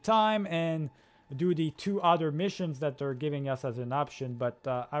own free time and do the 2 other missions that they're giving us as an option. But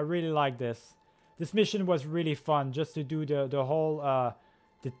I really like this. This mission was really fun, just to do the whole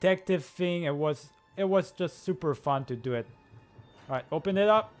detective thing. It was just super fun to do it. All right, open it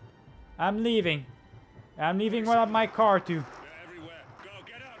up. I'm leaving. I'm leaving without my car, too.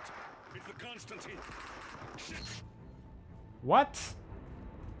 What?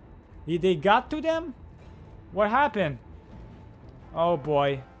 They got to them? What happened? Oh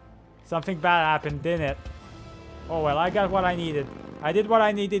boy. Something bad happened, didn't it? Oh well, I got what I needed. I did what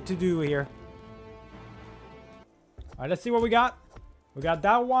I needed to do here. Alright, let's see what we got. We got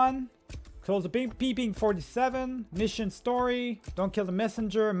that one. Close the peeping 47. Mission story. Don't kill the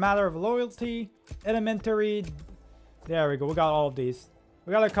messenger. Matter of loyalty. Elementary. There we go. We got all of these.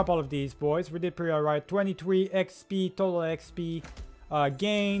 We got a couple of these, boys. We did pretty alright. 23 XP, total XP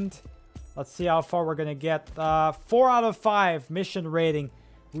gained. Let's see how far we're gonna get. 4 out of 5 mission rating.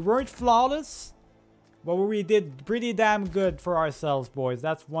 We weren't flawless, but we did pretty damn good for ourselves, boys.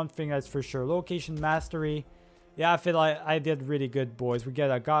 That's one thing that's for sure. Location mastery. Yeah, I feel like I did really good, boys. We got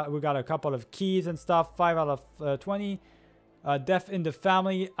a couple of keys and stuff. 5 out of 20. Death in the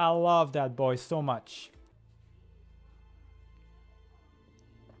family. I love that, boys, so much.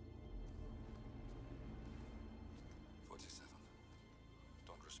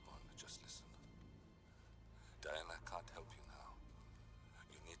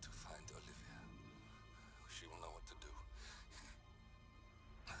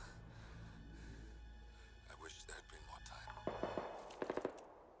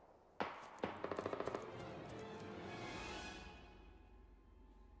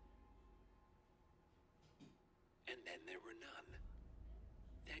 And then there were none.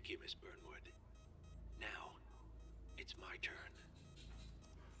 Thank you, Miss Burnwood. Now, it's my turn.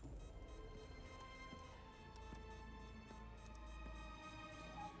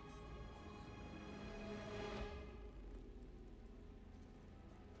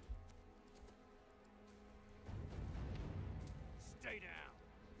 Stay down.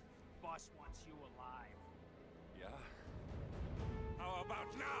 Boss wants you alive. Yeah? How about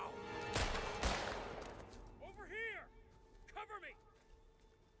now? Over here! Cover me!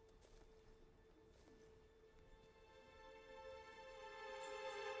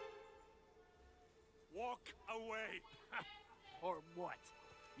 Walk away! Or what?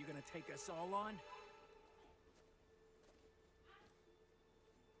 You gonna take us all on?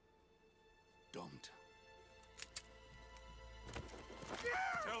 Don't.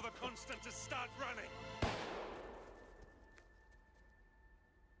 constant to start running.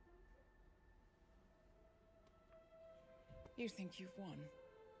 You think you've won?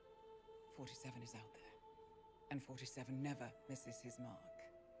 47 is out there, and 47 never misses his mark.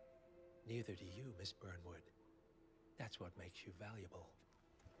 Neither do you, Miss Burnwood. That's what makes you valuable.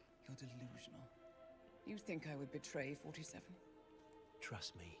 You're delusional. You think I would betray 47?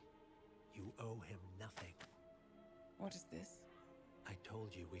 Trust me, you owe him nothing. What is this? I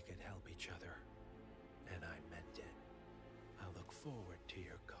told you we could help each other, and I meant it. I'll look forward to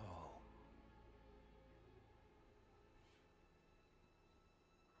your call.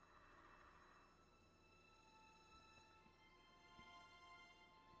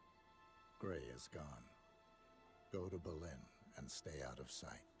 Gray is gone. Go to Berlin and stay out of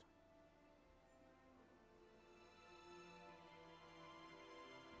sight.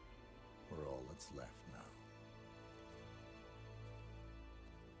 We're all that's left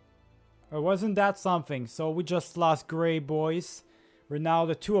now. Wasn't that something? So we just lost Gray, boys. We're now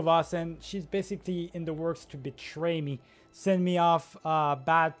the two of us, and she's basically in the works to betray me. Send me off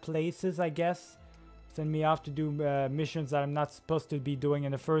bad places, I guess. Send me off to do missions that I'm not supposed to be doing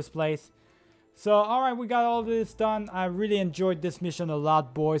in the first place. So, alright, we got all this done. I really enjoyed this mission a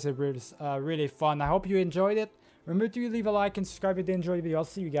lot, boys. It was really fun. I hope you enjoyed it. Remember to leave a like and subscribe if you enjoyed the video. I'll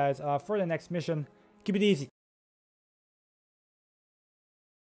see you guys for the next mission. Keep it easy.